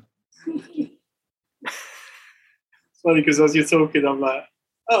job. It's funny because as you're talking, I'm like,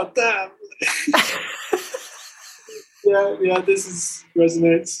 oh, damn. yeah, this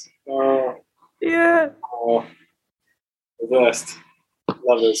resonates. Yeah. Reversed.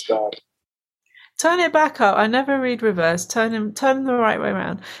 Love this card. Turn it back up. I never read reverse. Turn them the right way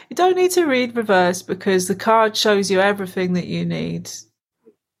around. You don't need to read reverse because the card shows you everything that you need.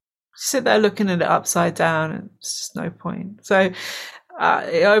 Sit there looking at it upside down, and it's just no point. So it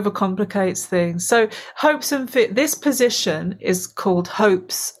overcomplicates things. So hopes and fears. This position is called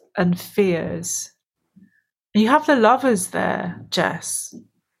hopes and fears. And you have the Lovers there, Jess,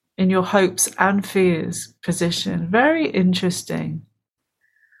 in your hopes and fears position. Very interesting.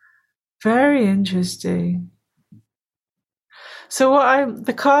 Very interesting. So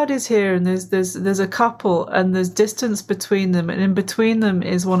the card is here, and there's a couple, and there's distance between them, and in between them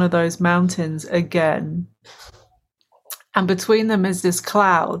is one of those mountains again. And between them is this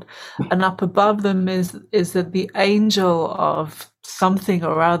cloud, and up above them is the angel of something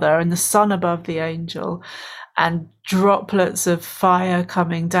or other, and the sun above the angel, and droplets of fire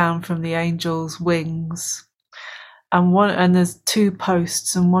coming down from the angel's wings. And there's 2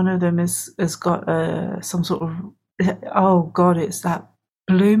 posts, and one of them has got some sort of, oh God, it's that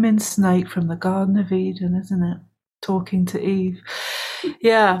blooming snake from the Garden of Eden, isn't it? Talking to Eve.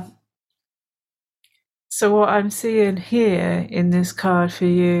 Yeah. So what I'm seeing here in this card for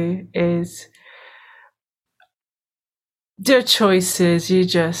you is the choices. You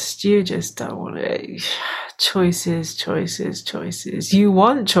just don't want it. Choices. You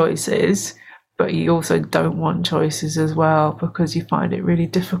want choices, but you also don't want choices as well, because you find it really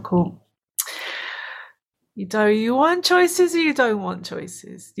difficult. You want choices or you don't want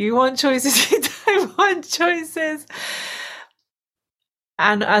choices? You want choices, you don't want choices.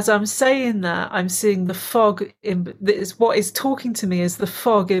 And as I'm saying that, I'm seeing the fog. What is talking to me is the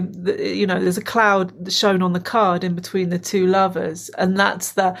fog. There's a cloud shown on the card in between the 2 lovers. And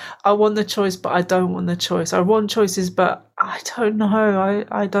that's I want the choice, but I don't want the choice. I want choices, but I don't know.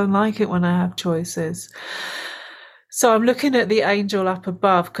 I don't like it when I have choices. So I'm looking at the angel up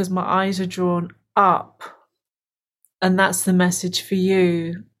above because my eyes are drawn up. And that's the message for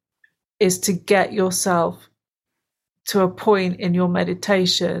you, is to get yourself to a point in your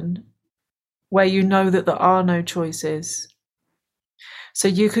meditation where you know that there are no choices. So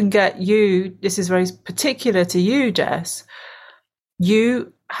you can this is very particular to you, Jess,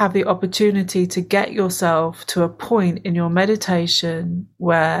 you have the opportunity to get yourself to a point in your meditation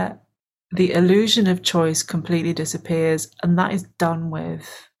where the illusion of choice completely disappears, and that is done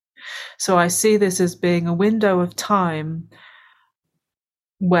with. So I see this as being a window of time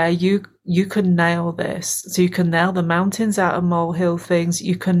where you can nail this. So you can nail the mountains out of molehill things.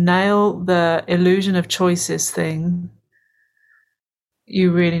 You can nail the illusion of choices thing.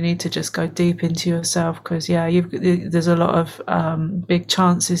 You really need to just go deep into yourself, because there's a lot of big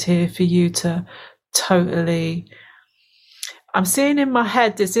chances here for you to totally. I'm seeing in my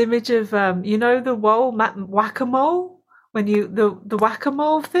head this image of the whack-a-mole, when the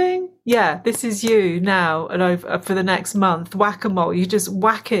whack-a-mole thing. Yeah, this is you now and over for the next month. Whack-a-mole, you just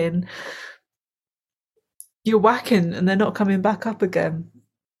whacking. You're whacking, and they're not coming back up again.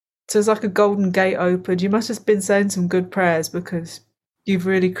 So it's like a golden gate opened. You must have been saying some good prayers, because you've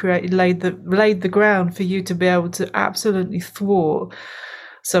really laid the ground for you to be able to absolutely thwart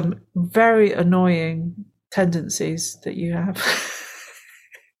some very annoying tendencies that you have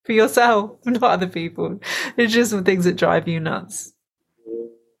for yourself, not other people. It's just some things that drive you nuts.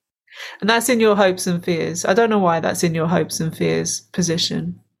 And that's in your hopes and fears. I don't know why that's in your hopes and fears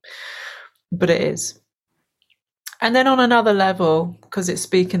position, but it is. And then on another level, because it's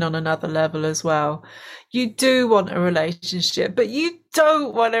speaking on another level as well, you do want a relationship, but you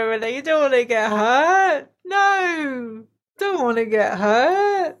don't want you don't want to get hurt. No, don't want to get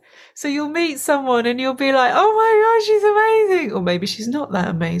hurt. So you'll meet someone and you'll be like, oh my gosh, she's amazing. Or maybe she's not that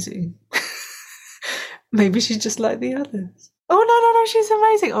amazing. Maybe she's just like the others. Oh, no, she's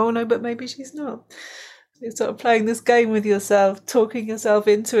amazing. Oh, no, but maybe she's not. You're sort of playing this game with yourself, talking yourself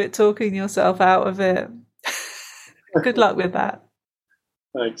into it, talking yourself out of it. Good luck with that.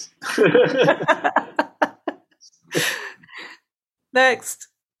 Thanks. Next.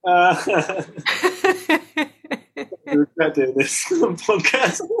 I regret doing this on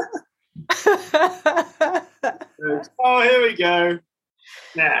podcast. Oh, here we go.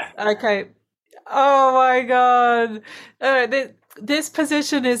 Yeah. Okay. Oh my God. This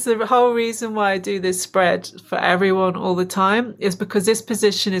position is the whole reason why I do this spread for everyone all the time, is because this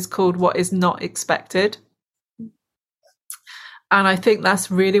position is called what is not expected. And I think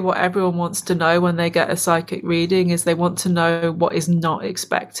that's really what everyone wants to know when they get a psychic reading, is they want to know what is not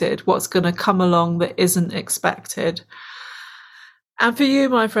expected, what's going to come along that isn't expected. And for you,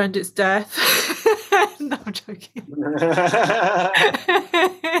 my friend, it's death. No, I'm joking.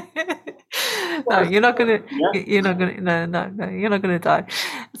 No, you're not going to die.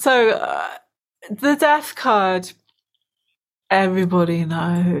 So the death card, everybody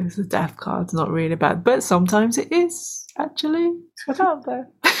knows the death card's not really bad, but sometimes it is. Actually, what's out there?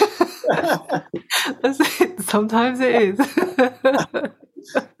 Sometimes it is.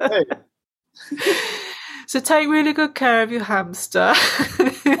 Hey. So take really good care of your hamster.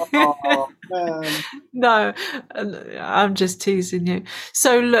 Oh, man. No, I'm just teasing you.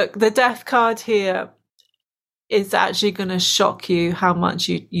 So look, the death card here is actually going to shock you how much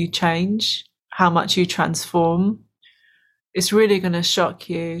you change, how much you transform. It's really going to shock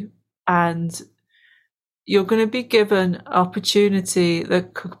you, and you're going to be given an opportunity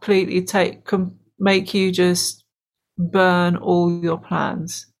that completely make you just burn all your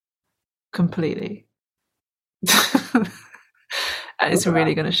plans completely. It's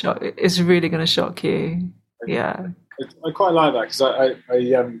really going to shock. It's really going to shock you. Yeah. I quite like that, because I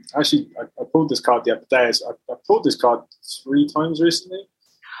pulled this card the other day. I pulled this card 3 times recently.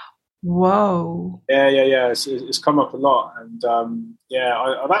 Whoa. Yeah. It's come up a lot, and I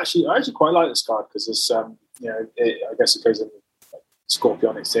actually quite like this card, because it's I guess it goes in the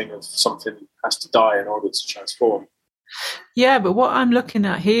scorpionic thing of something has to die in order to transform. Yeah, but what I'm looking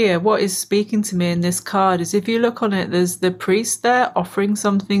at here, what is speaking to me in this card, is if you look on it, there's the priest there offering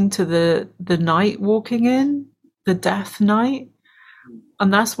something to the knight walking in, the death knight,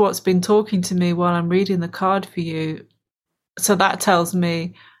 and that's what's been talking to me while I'm reading the card for you. So that tells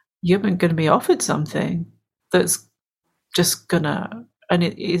me you're going to be offered something that's just gonna, and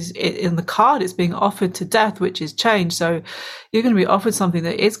in the card it's being offered to death, which is change. So you're going to be offered something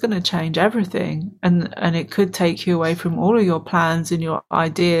that is going to change everything, and it could take you away from all of your plans and your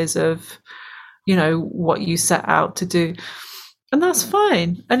ideas of, what you set out to do, and that's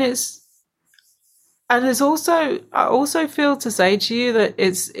fine. And I also feel to say to you that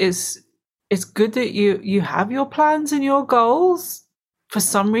it's good that you have your plans and your goals. For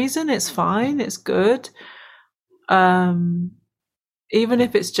some reason, it's fine. It's good. Even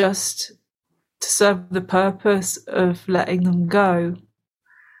if it's just to serve the purpose of letting them go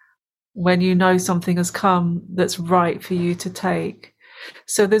when you know something has come that's right for you to take.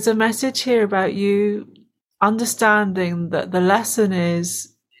 So there's a message here about you understanding that the lesson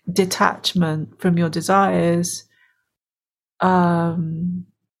is detachment from your desires.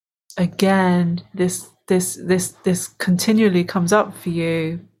 Again, this continually comes up for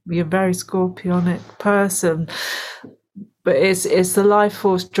you. You're a very scorpionic person, but it's the life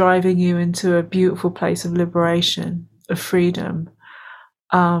force driving you into a beautiful place of liberation, of freedom.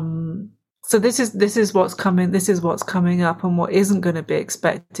 So this is what's coming. This is what's coming up, and what isn't going to be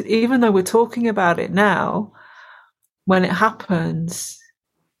expected. Even though we're talking about it now, when it happens,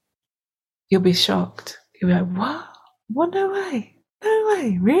 you'll be shocked. You'll be like, what? What? No way. No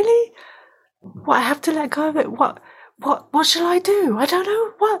way. Really? What? I have to let go of it. What shall I do? I don't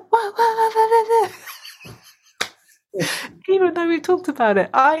know. What? Even though we've talked about it,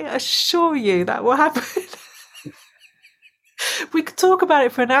 I assure you that will happen. We could talk about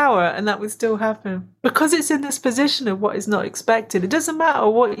it for an hour and that would still happen, because it's in this position of what is not expected. It doesn't matter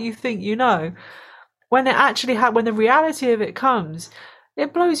what you think you know. When it actually when the reality of it comes,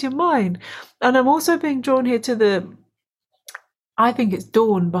 it blows your mind. And I'm also being drawn here to I think it's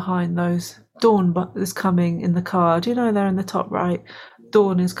dawn behind those. Dawn is coming in the card. You know, there in the top right.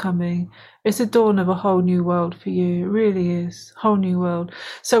 Dawn is coming. It's a dawn of a whole new world for you. It really is. Whole new world.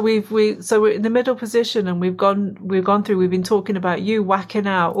 So we're in the middle position, and we've been talking about you whacking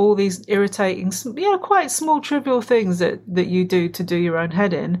out all these irritating, quite small trivial things that you do to do your own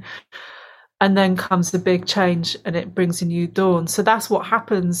head in. And then comes the big change, and it brings a new dawn. So that's what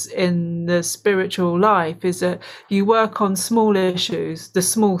happens in the spiritual life, is that you work on small issues, the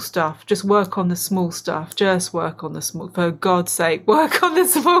small stuff. Just work on the small stuff. Just work on the small, for God's sake, work on the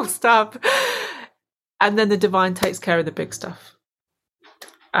small stuff. And then the divine takes care of the big stuff.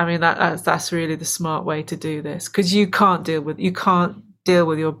 I mean, that's really the smart way to do this, because you can't deal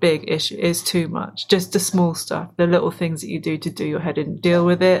with your big issue. It's too much. Just the small stuff, the little things that you do to do your head in, deal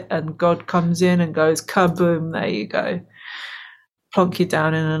with it, and God comes in and goes kaboom, there you go, plonk you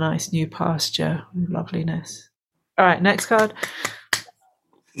down in a nice new pasture with loveliness. All right, next card.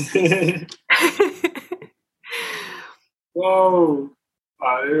 Whoa,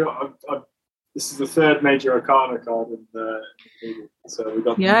 this is the third major arcana card in the reading, so we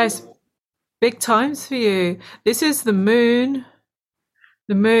got it's big times for you. This is the moon.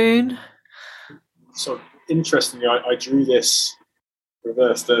 The moon. So interestingly, I drew this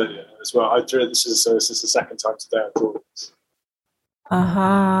reversed earlier as well. I drew this is the second time today I drew this.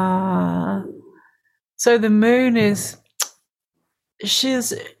 So the moon is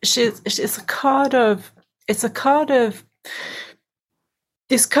she's a card of it's kind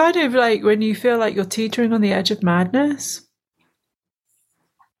of like when you feel like you're teetering on the edge of madness,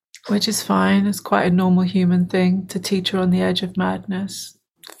 which is fine. It's quite a normal human thing to teeter on the edge of madness.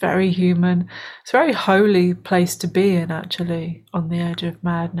 Very human. It's a very holy place to be in, actually, on the edge of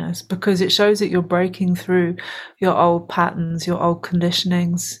madness, because it shows that you're breaking through your old patterns, your old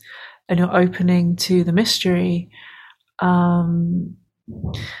conditionings, and you're opening to the mystery. And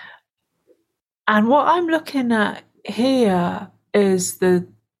what I'm looking at here is the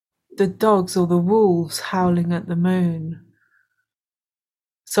dogs or the wolves howling at the moon.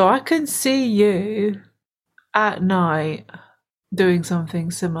 So I can see you at night doing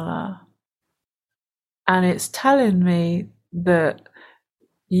something similar. And it's telling me that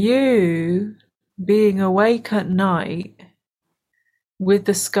you being awake at night with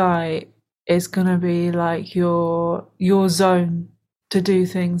the sky is going to be like your zone to do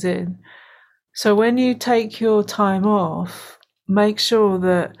things in. So when you take your time off, make sure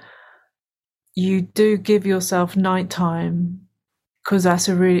that you do give yourself nighttime, because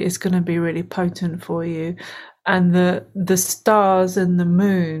it's going to be really potent for you. And the stars and the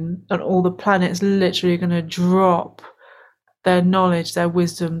moon and all the planets literally going to drop their knowledge, their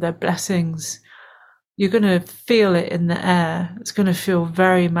wisdom, their blessings. You're going to feel it in the air. It's going to feel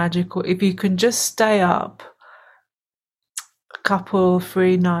very magical. If you can just stay up a couple,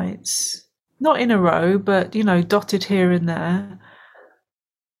 3 nights, not in a row, but, dotted here and there,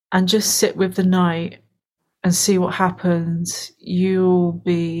 and just sit with the night and see what happens, you'll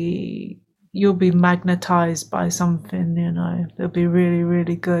be magnetized by something, It'll be really,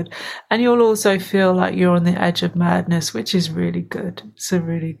 really good. And you'll also feel like you're on the edge of madness, which is really good. It's a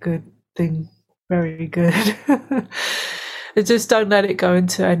really good thing. Very good. Just don't let it go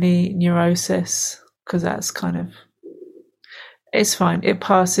into any neurosis, because that's it's fine. It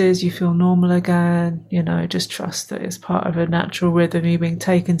passes. You feel normal again. Just trust that it's part of a natural rhythm. You're being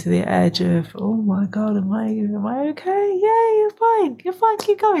taken to the edge of, oh my God, am I okay? Yeah, you're fine. You're fine.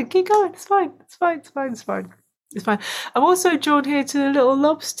 Keep going. It's fine. I'm also drawn here to a little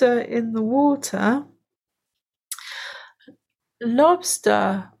lobster in the water.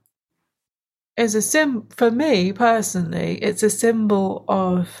 Lobster is for me personally, it's a symbol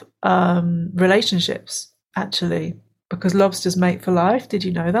of relationships, actually. Because lobsters mate for life. Did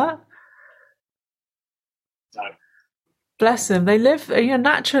you know that? No. Bless them. They live,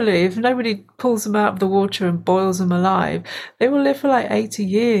 naturally. If nobody pulls them out of the water and boils them alive, they will live for like 80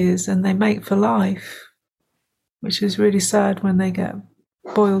 years and they mate for life, which is really sad when they get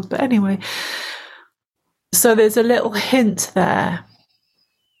boiled. But anyway, so there's a little hint there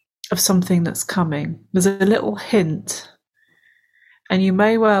of something that's coming. There's a little hint. and you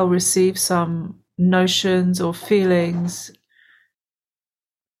may well receive some notions or feelings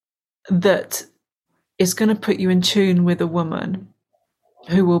that is going to put you in tune with a woman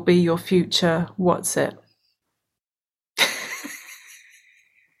who will be your future what's it.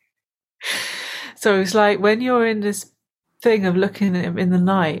 So it's like when you're in this thing of looking at him in the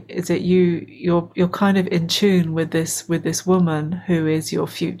night, is it you're kind of in tune with this woman who is your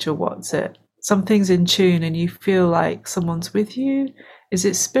future what's it. Something's in tune and you feel like someone's with you. Is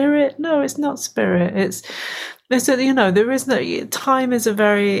it spirit? No, it's not spirit. It's you know, there is no time. Is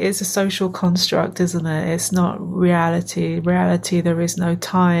a social construct, isn't it? It's not reality. There is no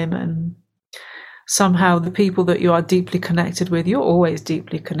time, and somehow the people that you are deeply connected with, you're always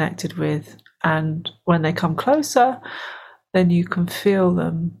deeply connected with, and when they come closer, then you can feel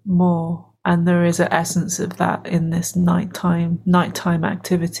them more. And there is an essence of that in this nighttime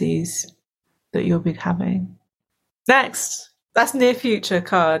activities that you'll be having. Next, that's near future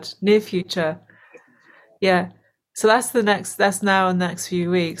card. Near future, yeah. So that's now in the next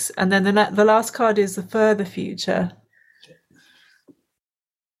few weeks, and then the last card is the further future.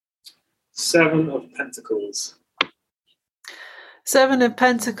 7 of Pentacles. 7 of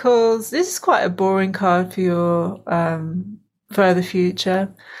Pentacles. This is quite a boring card for your further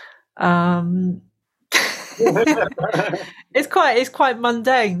future. It's quite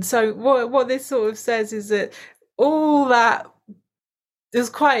mundane. So what this sort of says is that all that is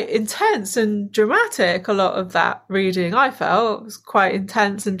quite intense and dramatic. A lot of that reading I felt was quite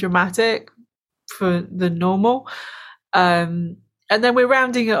intense and dramatic for the normal. And then we're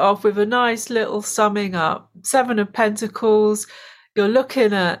rounding it off with a nice little summing up. 7 of Pentacles. You're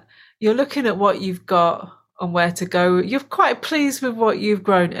looking at what you've got and where to go. You're quite pleased with what you've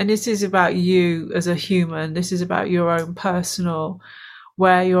grown, and this is about you as a human. This is about your own personal,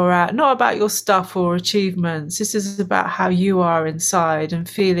 where you're at, not about your stuff or achievements. This is about how you are inside and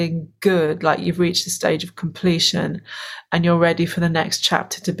feeling good, like you've reached the stage of completion and you're ready for the next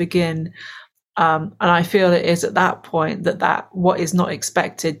chapter to begin. And I feel it is at that point that what is not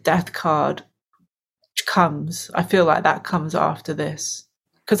expected death card comes. I feel like that comes after this,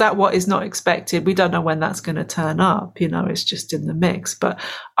 because that what is not expected, we don't know when that's going to turn up. You know, it's just in the mix. But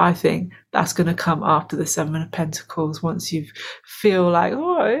I think that's going to come after the 7 of Pentacles. Once you feel like,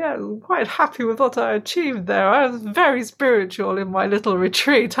 oh yeah, I'm quite happy with what I achieved there. I was very spiritual in my little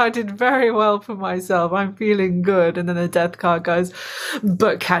retreat. I did very well for myself. I'm feeling good. And then the death card goes,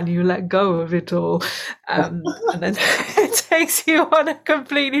 but can you let go of it all? And then it takes you on a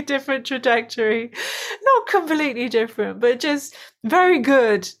completely different trajectory. Not completely different, but just very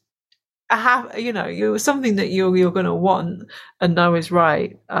good. You're something that you're going to want and know is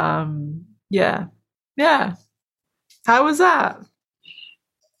right. Yeah. How was that?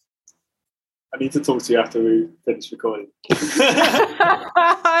 I need to talk to you after we finish recording.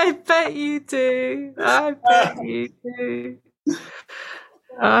 I bet you do.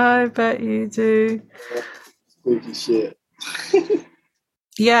 Spooky shit.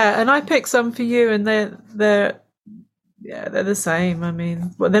 Yeah, and I picked some for you, and they're the same. I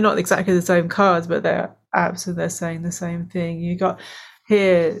mean, well, they're not exactly the same cards, but they're saying the same thing. You got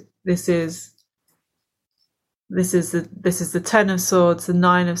here. This is the 10 of Swords, the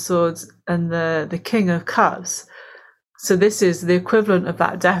 9 of Swords, and the King of Cups. So this is the equivalent of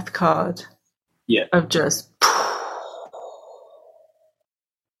that death card. Yeah. Of just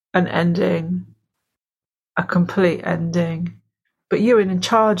an ending, a complete ending. But you're in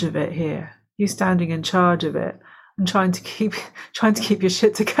charge of it here. You're standing in charge of it and trying to keep your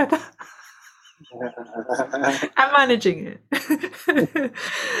shit together. And managing it.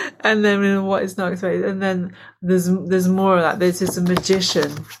 And then what is not expected. And then there's more of that. This is the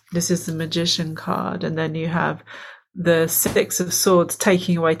Magician. This is the Magician card. And then you have the 6 of Swords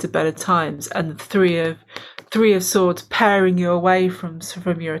taking you away to better times, and the 3 of Swords paring you away from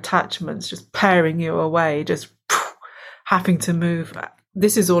your attachments, just paring you away, just having to move.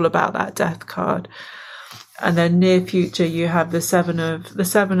 This is all about that death card. And then near future, you have the 7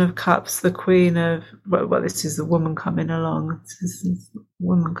 of Cups, the Queen of, well, this is the woman coming along. This is the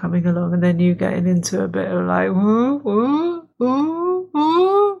woman coming along. And then you getting into a bit of like, ooh, ooh, ooh,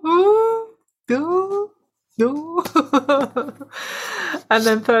 ooh, ooh, ooh, ooh. And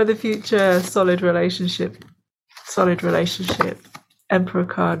then further future, solid relationship. Emperor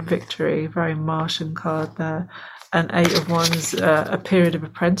card, victory, very Martian card there. And 8 of Wands, a period of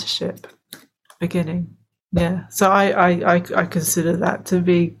apprenticeship beginning. Yeah, so I consider that to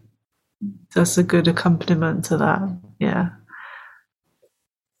be just a good accompaniment to that.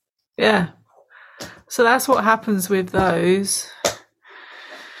 Yeah. So that's what happens with those.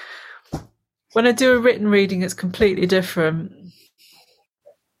 When I do a written reading, it's completely different.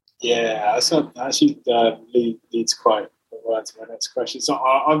 Yeah, that actually leads quite well to my next question. So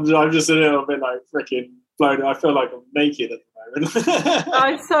I'm just a little bit like freaking blown. I feel like I'm naked at the moment.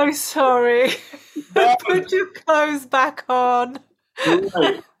 I'm so sorry. Put your clothes back on.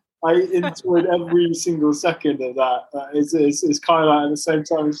 Right. I enjoyed every single second of that. It's kind of like at the same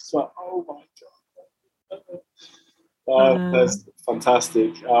time, it's just like, oh my god, that's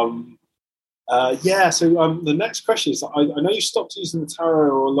fantastic. So the next question is: I know you stopped using the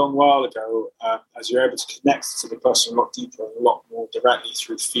tarot a long while ago, as you're able to connect to the person a lot deeper and a lot more directly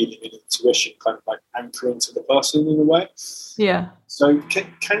through feeling and intuition, kind of like anchoring to the person in a way. Yeah. So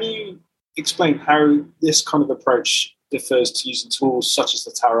can you explain how this kind of approach differs to using tools such as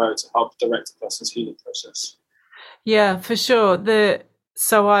the tarot to help direct a person's healing process? Yeah, for sure.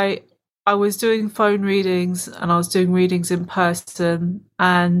 So I was doing phone readings and I was doing readings in person,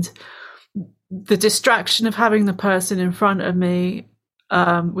 and the distraction of having the person in front of me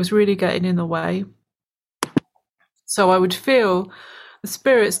was really getting in the way. So I would feel the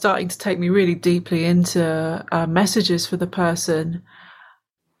spirit starting to take me really deeply into messages for the person.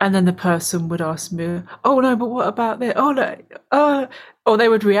 And then the person would ask me, oh, no, but what about this? Oh, no. Or they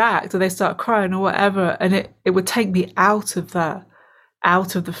would react or they start crying or whatever. And it would take me out of that,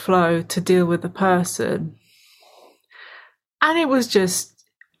 out of the flow to deal with the person. And it was just,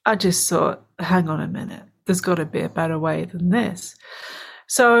 I just thought, hang on a minute, there's got to be a better way than this.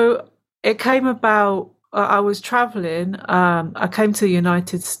 So it came about, I was traveling. I came to the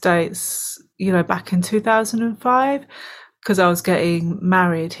United States, back in 2005. Because I was getting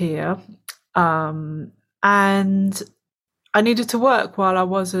married here, and I needed to work while I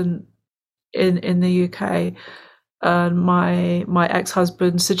wasn't in the UK. And my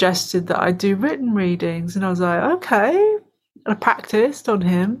ex-husband suggested that I do written readings, and I was like, okay. I practiced on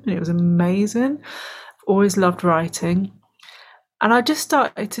him, and it was amazing. I've always loved writing, and I just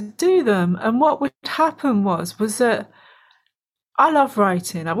started to do them. And what would happen was that I love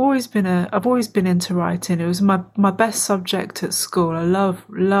writing. I've always been into writing. It was my best subject at school. I love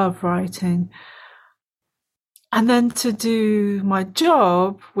writing. And then to do my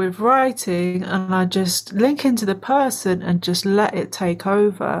job with writing, and I just link into the person and just let it take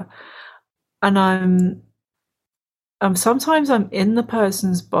over. And I'm sometimes I'm in the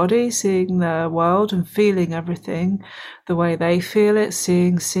person's body, seeing their world and feeling everything the way they feel it,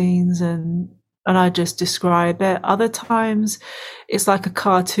 seeing scenes and I just describe it. Other times it's like a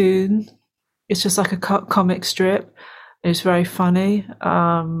cartoon. It's just like a comic strip. It's very funny.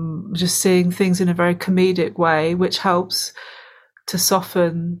 Just seeing things in a very comedic way, which helps to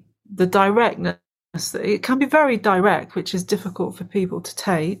soften the directness. It can be very direct, which is difficult for people to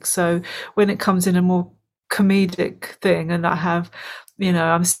take. So when it comes in a more comedic thing, and I have,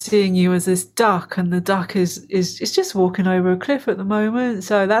 I'm seeing you as this duck, and the duck is just walking over a cliff at the moment.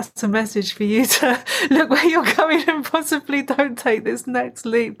 So that's a message for you to look where you're going and possibly don't take this next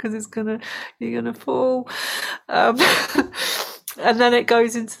leap because you're gonna fall. And then it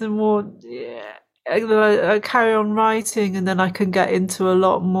goes into the more, I carry on writing, and then I can get into a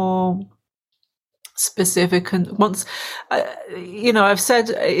lot more specific. And once I've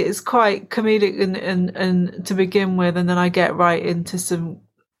said it's quite comedic and to begin with, and then I get right into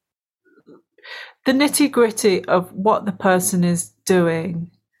the nitty-gritty of what the person is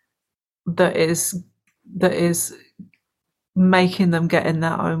doing that is making them get in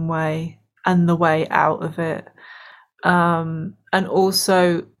their own way and the way out of it, and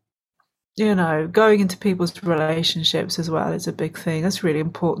also going into people's relationships as well is a big thing. That's really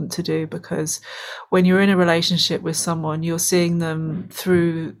important to do, because when you're in a relationship with someone, you're seeing them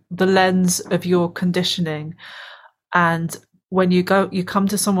through the lens of your conditioning. And when you come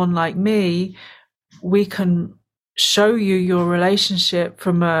to someone like me, we can show you your relationship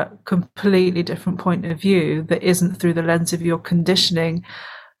from a completely different point of view that isn't through the lens of your conditioning.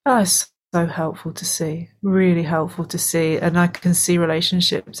 It's so helpful to see, really helpful to see. And I can see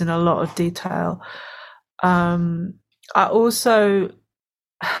relationships in a lot of detail. I also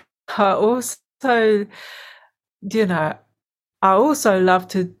love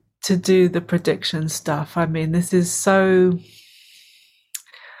to do the prediction stuff. I mean, this is so,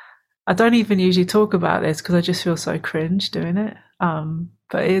 I don't even usually talk about this because I just feel so cringe doing it.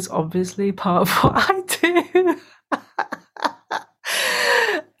 But it is obviously part of what I do.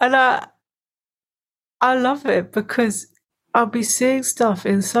 And I love it because I'll be seeing stuff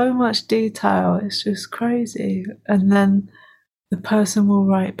in so much detail. It's just crazy. And then the person will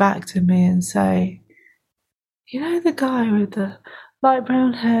write back to me and say, the guy with the light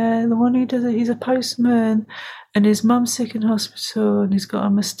brown hair, the one who does it, he's a postman, and his mum's sick in hospital, and he's got a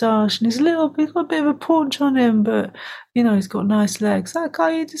moustache, and he's got a bit of a paunch on him, but, you know, he's got nice legs. That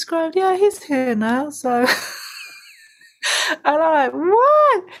guy you described, yeah, he's here now, so... And I'm like,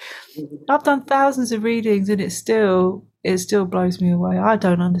 what? I've done thousands of readings, and it still blows me away. I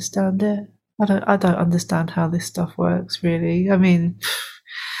don't understand it. I don't understand how this stuff works, really. I mean...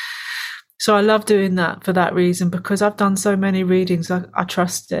 So I love doing that for that reason, because I've done so many readings. I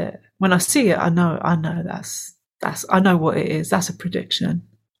trust it. When I see it, I know that's I know what it is. That's a prediction,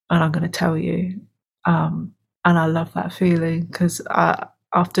 and I'm going to tell you. And I love that feeling, because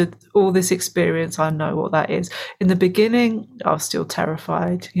after all this experience, I know what that is. In the beginning, I was still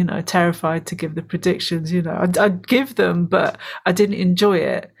terrified. You know, terrified to give the predictions. You know, I'd give them, but I didn't enjoy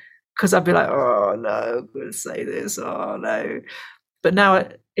it, because I'd be like, oh no, I'm going to say this. Oh no. But now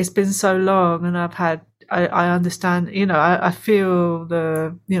it's been so long, and I understand, you know, I feel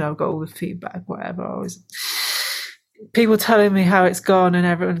I've got all the feedback, whatever. People telling me how it's gone,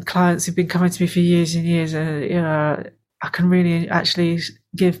 and clients who've been coming to me for years and years, and, you know, I can really actually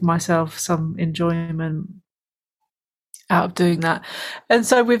give myself some enjoyment out of doing that. And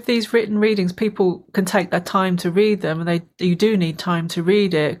so with these written readings, people can take their time to read them, and you do need time to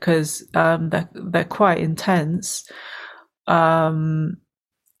read it, because they're quite intense.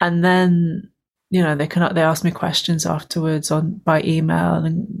 And then, you know, they ask me questions afterwards by email,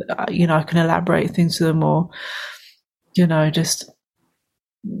 and, you know, I can elaborate things to them, or, you know, just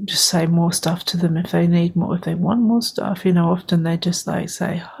say more stuff to them if they need more, if they want more stuff. You know, often they just like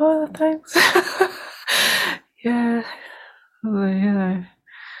say, oh, thanks. Yeah. Well, you know,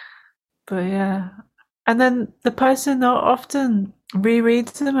 but yeah. And then the person often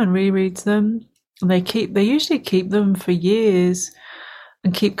rereads them, and they usually keep them for years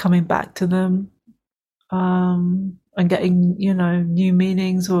and keep coming back to them, and getting, you know, new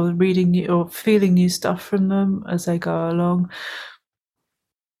meanings, or reading new, or feeling new stuff from them as they go along.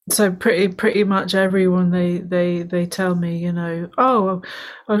 So pretty much everyone, they tell me, you know, oh,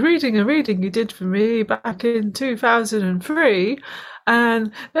 I was reading a reading you did for me back in 2003,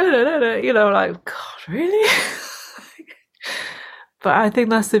 and you know, like, God, really? But I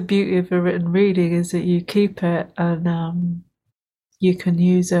think that's the beauty of a written reading, is that you keep it, and you can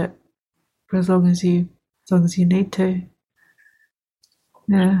use it for as long as you need to.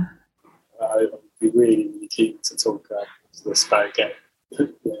 Yeah. I would be really keen to talk to this about again.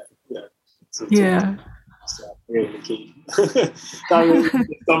 Yeah. Really keen. That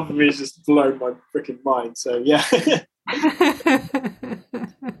stuff for me has just blown my freaking mind. So yeah.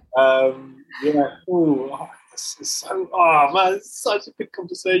 Yeah. It's so. Oh man, it's such a good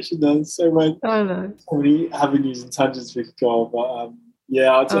conversation. Though. So many avenues and tangents we could go on, but yeah,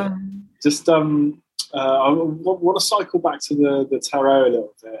 I want to cycle back to the tarot a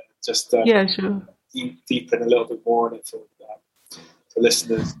little bit. Just yeah, sure. Deepen a little bit more on it for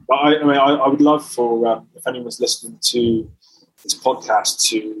listeners. But I would love for if anyone's listening to this podcast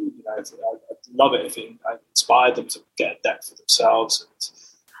to, you know, I'd love it if it inspired them to get a deck for themselves and,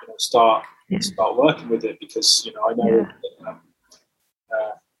 you know, start working with it, because, you know, I know it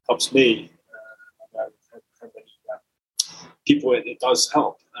helps me. I know how many people it does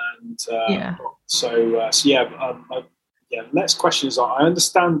help, and next question is: I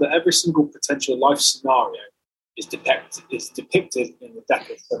understand that every single potential life scenario is depicted in the deck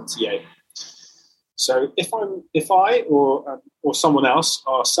of 78. So if I or someone else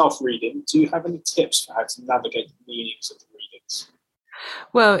are self-reading, do you have any tips for how to navigate the meanings of the readings?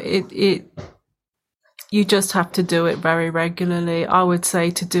 Well, you just have to do it very regularly. I would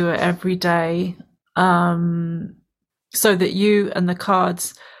say to do it every day, so that you and the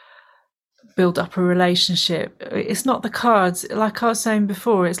cards build up a relationship. It's not the cards, like I was saying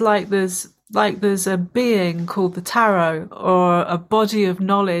before. It's like there's a being called the tarot, or a body of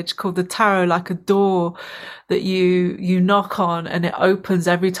knowledge called the tarot, like a door that you knock on, and it opens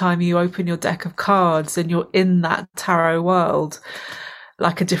every time you open your deck of cards, and you're in that tarot world,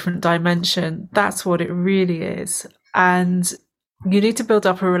 like a different dimension. That's what it really is. And you need to build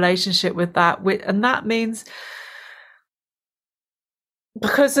up a relationship with that. And that means,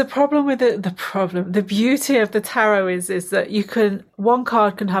 because the beauty of the tarot is that one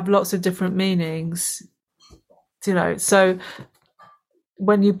card can have lots of different meanings, you know. So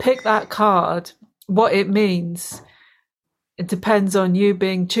when you pick that card, what it means, it depends on you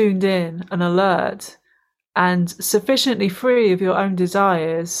being tuned in and alert and sufficiently free of your own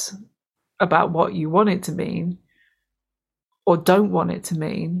desires about what you want it to mean or don't want it to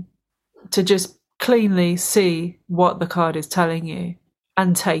mean, to just cleanly see what the card is telling you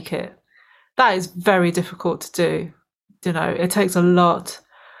and take it. That is very difficult to do. It takes a lot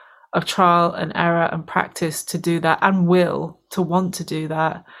of trial and error and practice to do that, and will to want to do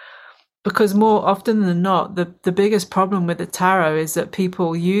that. Because more often than not, the biggest problem with the tarot is that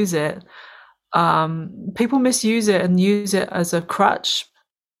people use it. People misuse it and use it as a crutch,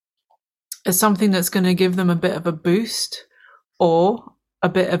 as something that's going to give them a bit of a boost or a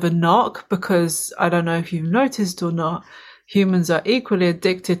bit of a knock, because I don't know if you've noticed or not, humans are equally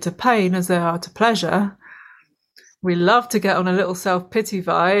addicted to pain as they are to pleasure. We love to get on a little self-pity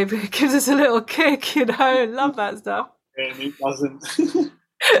vibe. It gives us a little kick, love that stuff. And it doesn't.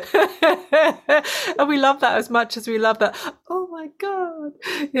 And we love that as much as we love that, oh my God,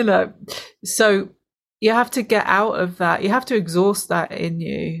 so you have to get out of that. You have to exhaust that in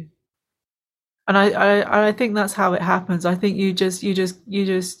you. And I think that's how it happens. I think you just,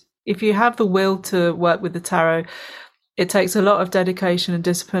 if you have the will to work with the tarot, it takes a lot of dedication and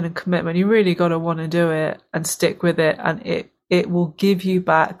discipline and commitment. You really got to want to do it and stick with it. And it will give you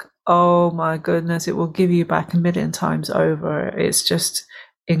back. Oh my goodness. It will give you back a million times over. It's just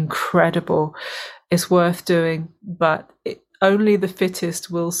incredible. It's worth doing, but only the fittest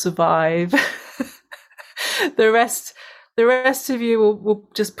will survive. The rest of you will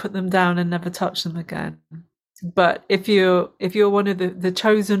just put them down and never touch them again. But if you're one of the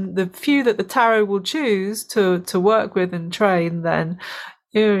chosen, the few that the tarot will choose to work with and train, then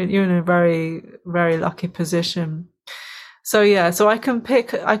you're in a very, very lucky position. So yeah, so I can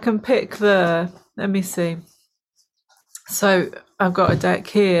pick let me see. So I've got a deck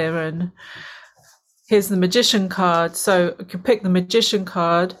here, and here's the Magician card. So I can pick the Magician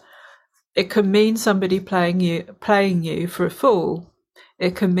card. It can mean somebody playing you for a fool.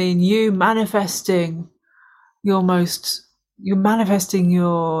 It can mean you manifesting your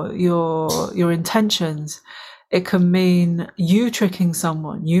intentions. It can mean you tricking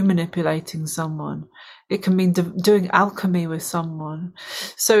someone, you manipulating someone. It can mean doing alchemy with someone.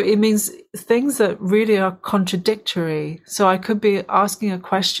 So it means things that really are contradictory. So I could be asking a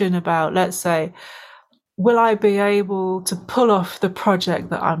question about, let's say, will I be able to pull off the project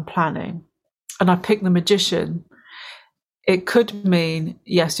that I'm planning? And I pick the Magician. It could mean,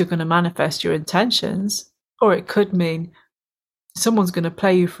 yes, you're going to manifest your intentions, or it could mean someone's going to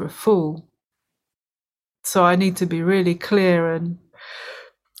play you for a fool. So I need to be really clear and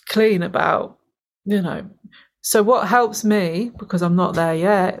clean about, So what helps me, because I'm not there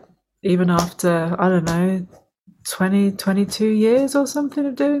yet, even after, 22 years or something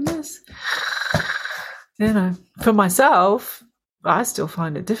of doing this, for myself, I still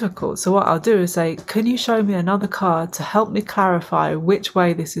find it difficult. So what I'll do is say, can you show me another card to help me clarify which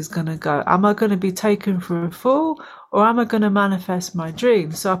way this is going to go? Am I going to be taken for a fool, or am I going to manifest my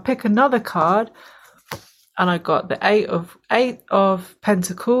dream? So I pick another card, and I got the Eight of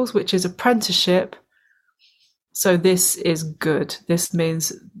Pentacles, which is apprenticeship. So this is good. This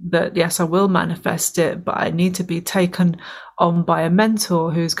means that, yes, I will manifest it, but I need to be taken on by a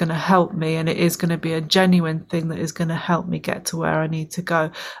mentor who's going to help me, and it is going to be a genuine thing that is going to help me get to where I need to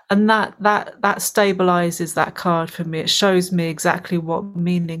go. And that stabilizes that card for me. It shows me exactly what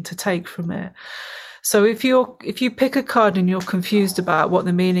meaning to take from it. So if you pick a card and you're confused about what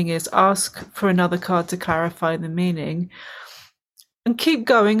the meaning is, ask for another card to clarify the meaning. And keep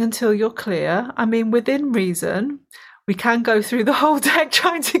going until you're clear. I mean, within reason, we can go through the whole deck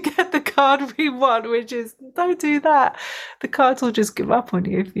trying to get the card we want, which is, don't do that. The cards will just give up on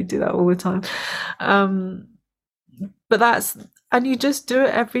you if you do that all the time. And you just do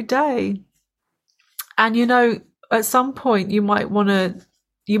it every day. And, at some point you might want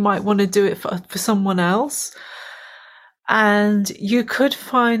to do it for someone else. And you could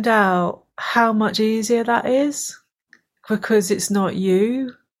find out how much easier that is, because it's not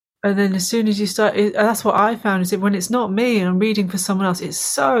you. And then as soon as you start, that's what I found, is that when it's not me and I'm reading for someone else, it's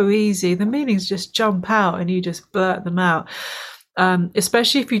so easy. The meanings just jump out and you just blurt them out.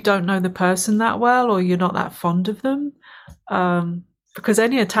 Especially if you don't know the person that well, or you're not that fond of them. Because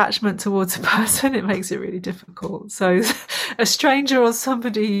any attachment towards a person, it makes it really difficult. So a stranger or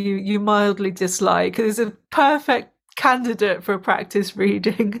somebody you mildly dislike is a perfect candidate for a practice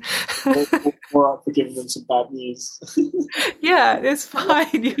reading. Or up for giving them some bad news. Yeah, it's fine.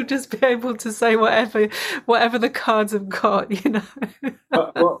 You'll just be able to say whatever the cards have got, My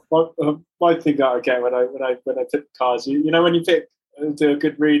thing that I get when I pick cards, when you do a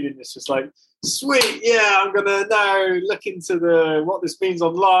good reading, it's just like, sweet, yeah, I'm gonna now look into what this means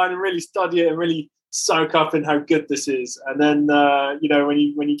online and really study it and really soak up in how good this is. And then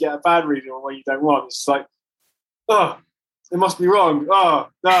when you get a bad reading or what you don't want, it's like, oh, it must be wrong. Oh,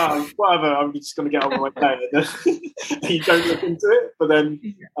 no, whatever. I'm just going to get on with my day. And then you don't look into it. But then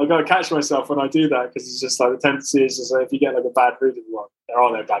I've got to catch myself when I do that, because it's just like the tendency is just like, if you get like a bad reading, well, there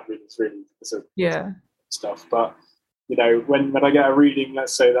are no bad readings really. Stuff. But, you know, when I get a reading,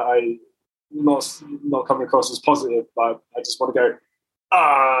 let's say that I not coming across as positive, but I just want to go,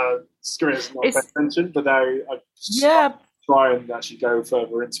 screw it, not pay attention. But now I just try and actually go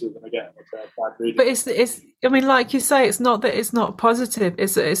further into it when I get like a bad reading. But it's I mean, like you say, it's not that it's not positive,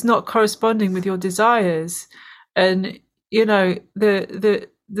 it's not corresponding with your desires. And you know, the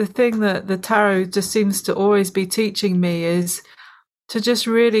thing that the tarot just seems to always be teaching me is to just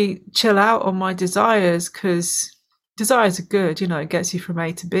really chill out on my desires, because desires are good, you know, it gets you from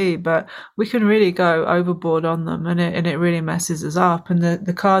A to B, but we can really go overboard on them, and it really messes us up. And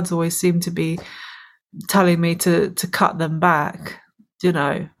the cards always seem to be telling me to cut them back, you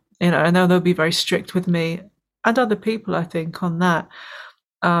know, and they'll be very strict with me and other people, I think, on that.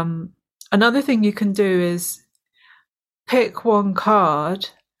 Another thing you can do is pick one card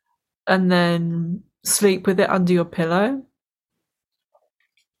and then sleep with it under your pillow,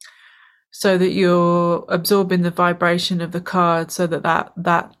 so that you're absorbing the vibration of the card, so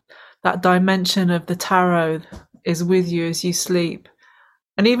that dimension of the tarot is with you as you sleep.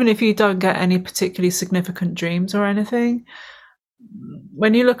 And even if you don't get any particularly significant dreams or anything,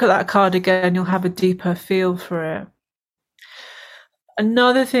 when you look at that card again, you'll have a deeper feel for it.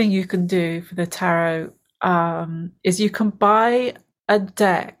 Another thing you can do for the tarot is you can buy a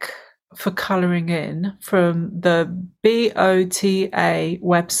deck for colouring in from the BOTA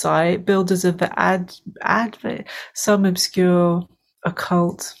website, Builders of the some obscure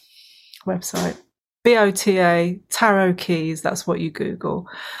occult website. BOTA tarot keys, that's what you Google,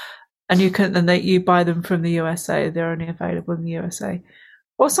 and you buy them from the USA. They're only available in the USA,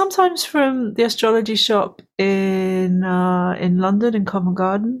 or sometimes from the astrology shop in London, in Covent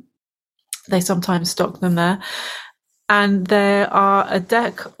Garden. They sometimes stock them there. And there are a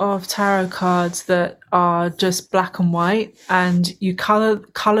deck of tarot cards that are just black and white, and you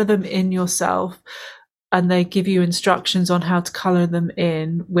color them in yourself, and they give you instructions on how to color them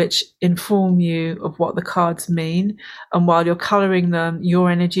in, which inform you of what the cards mean. And while you're coloring them, your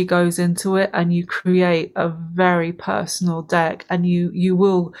energy goes into it, and you create a very personal deck, and you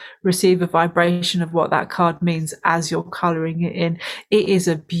will receive a vibration of what that card means as you're coloring it in. It is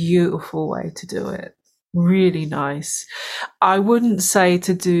a beautiful way to do it. Really nice. I wouldn't say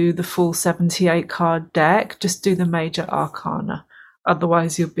to do the full 78 card deck, just do the major arcana.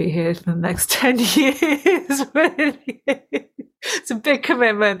 Otherwise, you'll be here for the next 10 years. It's a big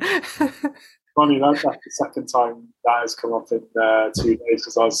commitment. Funny, that's the second time that has come up in 2 days,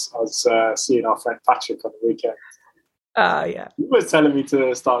 because I was seeing our friend Patrick on the weekend. Yeah. He was telling me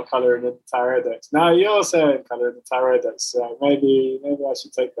to start colouring in the tarot decks. Now you're saying colouring the tarot decks, so maybe I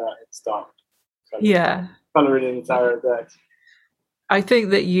should take that and start colouring in the tarot deck. I think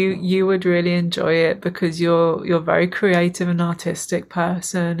that you would really enjoy it, because you're very creative and artistic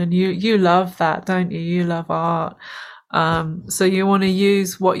person, and you love that, don't you? You love art. So you want to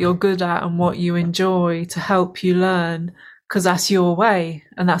use what you're good at and what you enjoy to help you learn, because that's your way,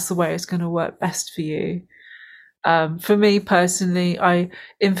 and that's the way it's going to work best for you. For me personally,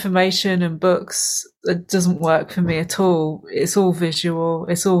 information and books, it doesn't work for me at all. It's all visual,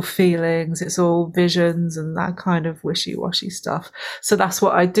 it's all feelings, it's all visions and that kind of wishy-washy stuff. So that's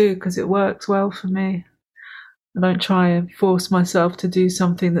what I do, because it works well for me. I don't try and force myself to do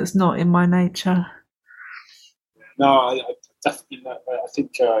something that's not in my nature. No, I definitely. I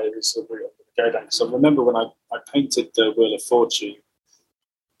think it was a real go down. So I remember when I painted the Wheel of Fortune.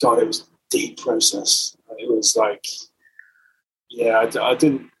 God, it was a deep process. It was like, I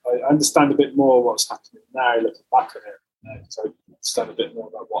understand a bit more what's happening now, looking back on it. So I understand a bit more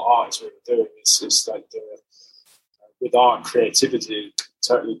about what art is really doing. It's like with art and creativity,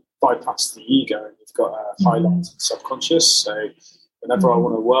 totally bypass the ego, and you've got a highlight subconscious. So whenever I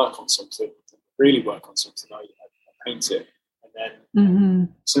want to work on something, really work on something, I paint it, and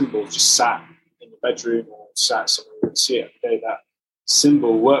then symbol just sat in the bedroom or sat somewhere you would see it every day. That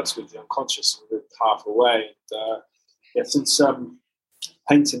symbol works with the unconscious and with half away. And since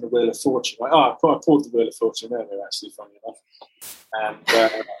painting the Wheel of Fortune, I pulled the Wheel of Fortune earlier, actually, funny enough, and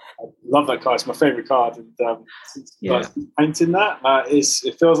I love that card. It's my favourite card, and since painting that,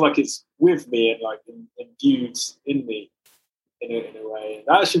 it feels like it's with me and like imbued in me in a way.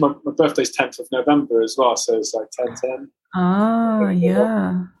 And actually, my birthday's 10th of November as well, so it's like 10/10. Ah,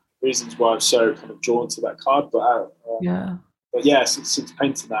 yeah. Reasons why I'm so kind of drawn to that card, but since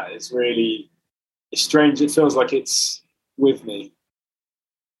painting that, it's strange. It feels like it's with me.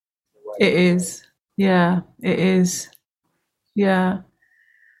 It is. Yeah, it is. Yeah.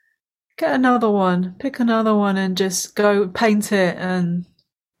 Get another one. Pick another one and just go paint it. And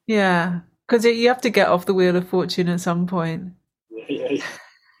yeah, because you have to get off the wheel of fortune at some point. Yeah.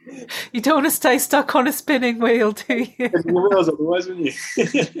 You don't want to stay stuck on a spinning wheel, do you? Taking the wheels otherwise, wouldn't you?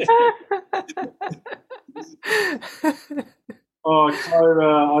 Oh,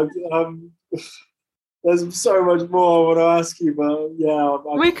 Kyra, there's so much more I want to ask you, but yeah,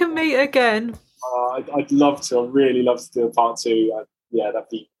 we can meet again. I'd love to. I'd really love to do a part two. Yeah, that'd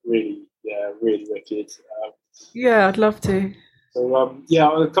be really wicked. Yeah, I'd love to. So yeah,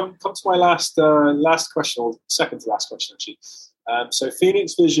 I'll come to my last question, or second to last question actually. So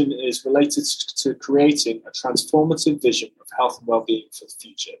Phoenix Vision is related to creating a transformative vision of health and well-being for the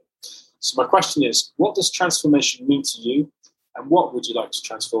future. So my question is, what does transformation mean to you, and what would you like to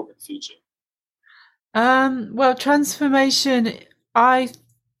transform in the future? Well, transformation,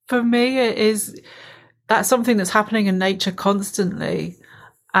 for me, that's something that's happening in nature constantly,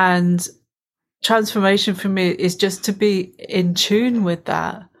 and transformation for me is just to be in tune with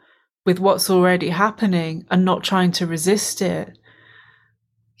that, with what's already happening, and not trying to resist it.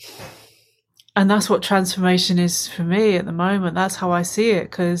 And that's what transformation is for me at the moment. That's how I see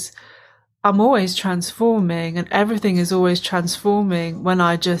it, because I'm always transforming, and everything is always transforming when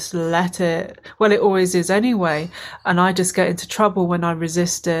I just let it. Well, it always is anyway. And I just get into trouble when I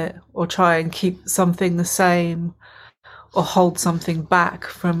resist it, or try and keep something the same, or hold something back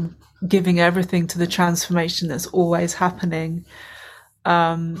from giving everything to the transformation that's always happening.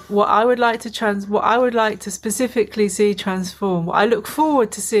 What I would like to specifically see transform, what I look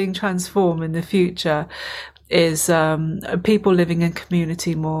forward to seeing transform in the future, is people living in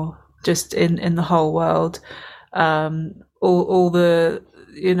community more, just in the whole world. All the,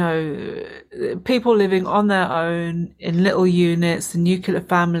 people living on their own in little units, the nuclear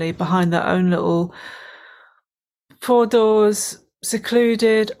family, behind their own little four doors,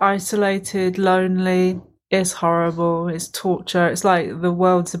 secluded, isolated, lonely. It's horrible. It's torture. It's like the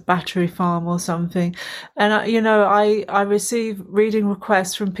world's a battery farm or something. And I receive reading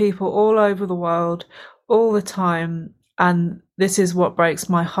requests from people all over the world all the time. And this is what breaks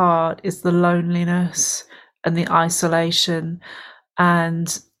my heart, is the loneliness and the isolation.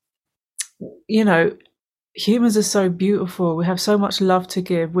 And, humans are so beautiful. We have so much love to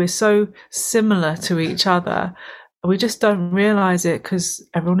give. We're so similar to each other. We just don't realize it because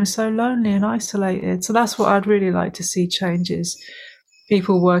everyone is so lonely and isolated. So that's what I'd really like to see changes.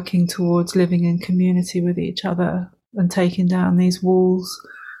 People working towards living in community with each other and taking down these walls.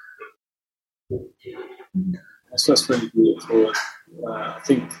 That's really beautiful. I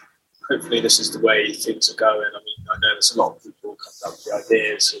think hopefully this is the way things are going. I mean, I know there's a lot of people coming up with the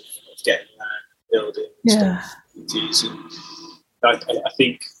ideas of getting land, building communities, and I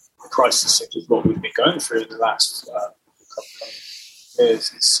think crisis such as what we've been going through in the last couple of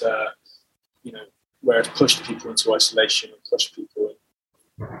years is, where it's pushed people into isolation and pushed people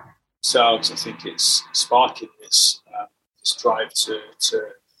in themselves. I think it's sparking this drive to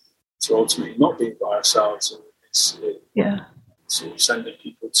ultimately not be by ourselves, and it's sort of sending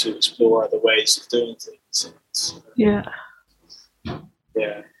people to explore other ways of doing things.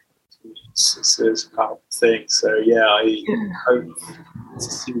 It's a powerful thing. So I hope to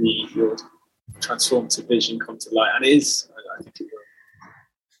see your transformative vision come to light, and it is. I think it will.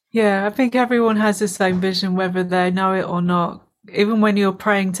 Yeah, I think everyone has the same vision, whether they know it or not. Even when you're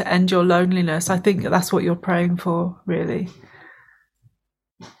praying to end your loneliness, I think that's what you're praying for, really.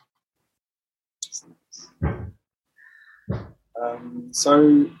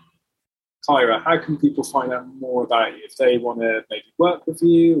 So, Kyra, how can people find out more about you if they want to maybe work with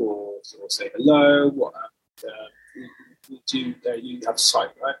you or say hello? What you have a site,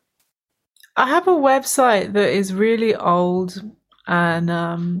 right? I have a website that is really old, and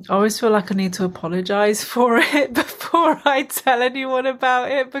I always feel like I need to apologize for it before I tell anyone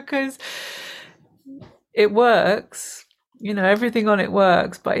about it, because it works. Everything on it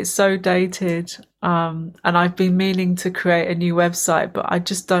works, but it's so dated. And I've been meaning to create a new website, but I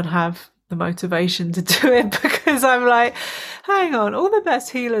just don't have the motivation to do it, because I'm like, hang on, all the best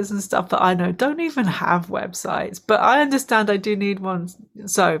healers and stuff that I know don't even have websites, but I understand I do need one.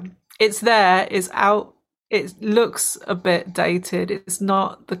 So it's there, it's out, it looks a bit dated. It's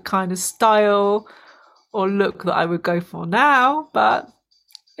not the kind of style or look that I would go for now, but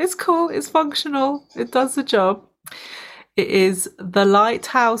it's cool, it's functional, it does the job. It is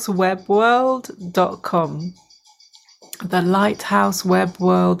thelighthouseWebworld.com.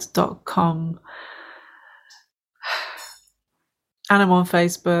 ThelighthouseWebworld.com. And I'm on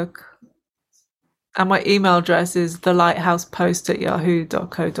Facebook. And my email address is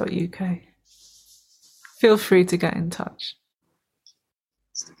thelighthousepost@yahoo.co.uk. Feel free to get in touch.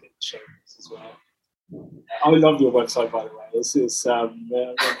 stick it in the show notes as well. I love your website, by the way. This is when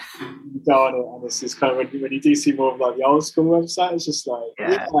you go on it, and this is kind of when you do see more of like the old school website, it's just like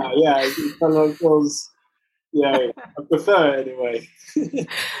yeah, it kind of feels. Yeah, I prefer it anyway.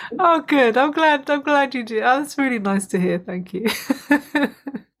 Oh, good. I'm glad you do. Oh, that's really nice to hear. Thank you.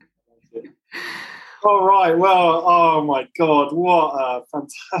 All right. Well, oh my God, what a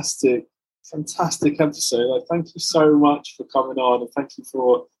fantastic episode. Like, thank you so much for coming on, and thank you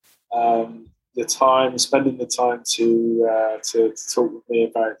for the time, spending the time to talk with me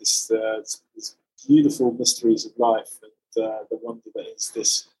about this beautiful mysteries of life and the wonder that is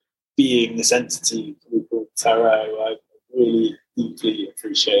this being, this entity we call tarot. I really deeply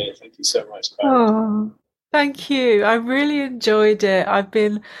appreciate it. Thank you so much, Karen. Oh, thank you. I really enjoyed it. I've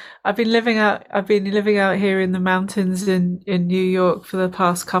been living out here in the mountains in New York for the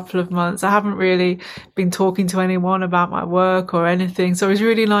past couple of months. I haven't really been talking to anyone about my work or anything. So it was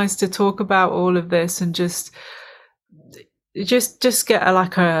really nice to talk about all of this and just get just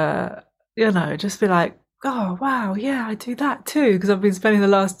be like, oh wow, yeah, I do that too, because I've been spending the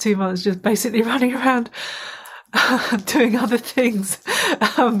last 2 months just basically running around doing other things.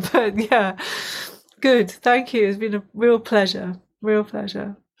 But yeah, good. Thank you. It's been a real pleasure.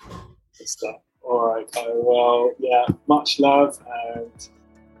 Good stuff. All right, well, yeah, much love, and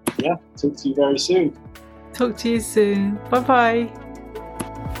yeah, talk to you very soon. Talk to you soon. Bye bye.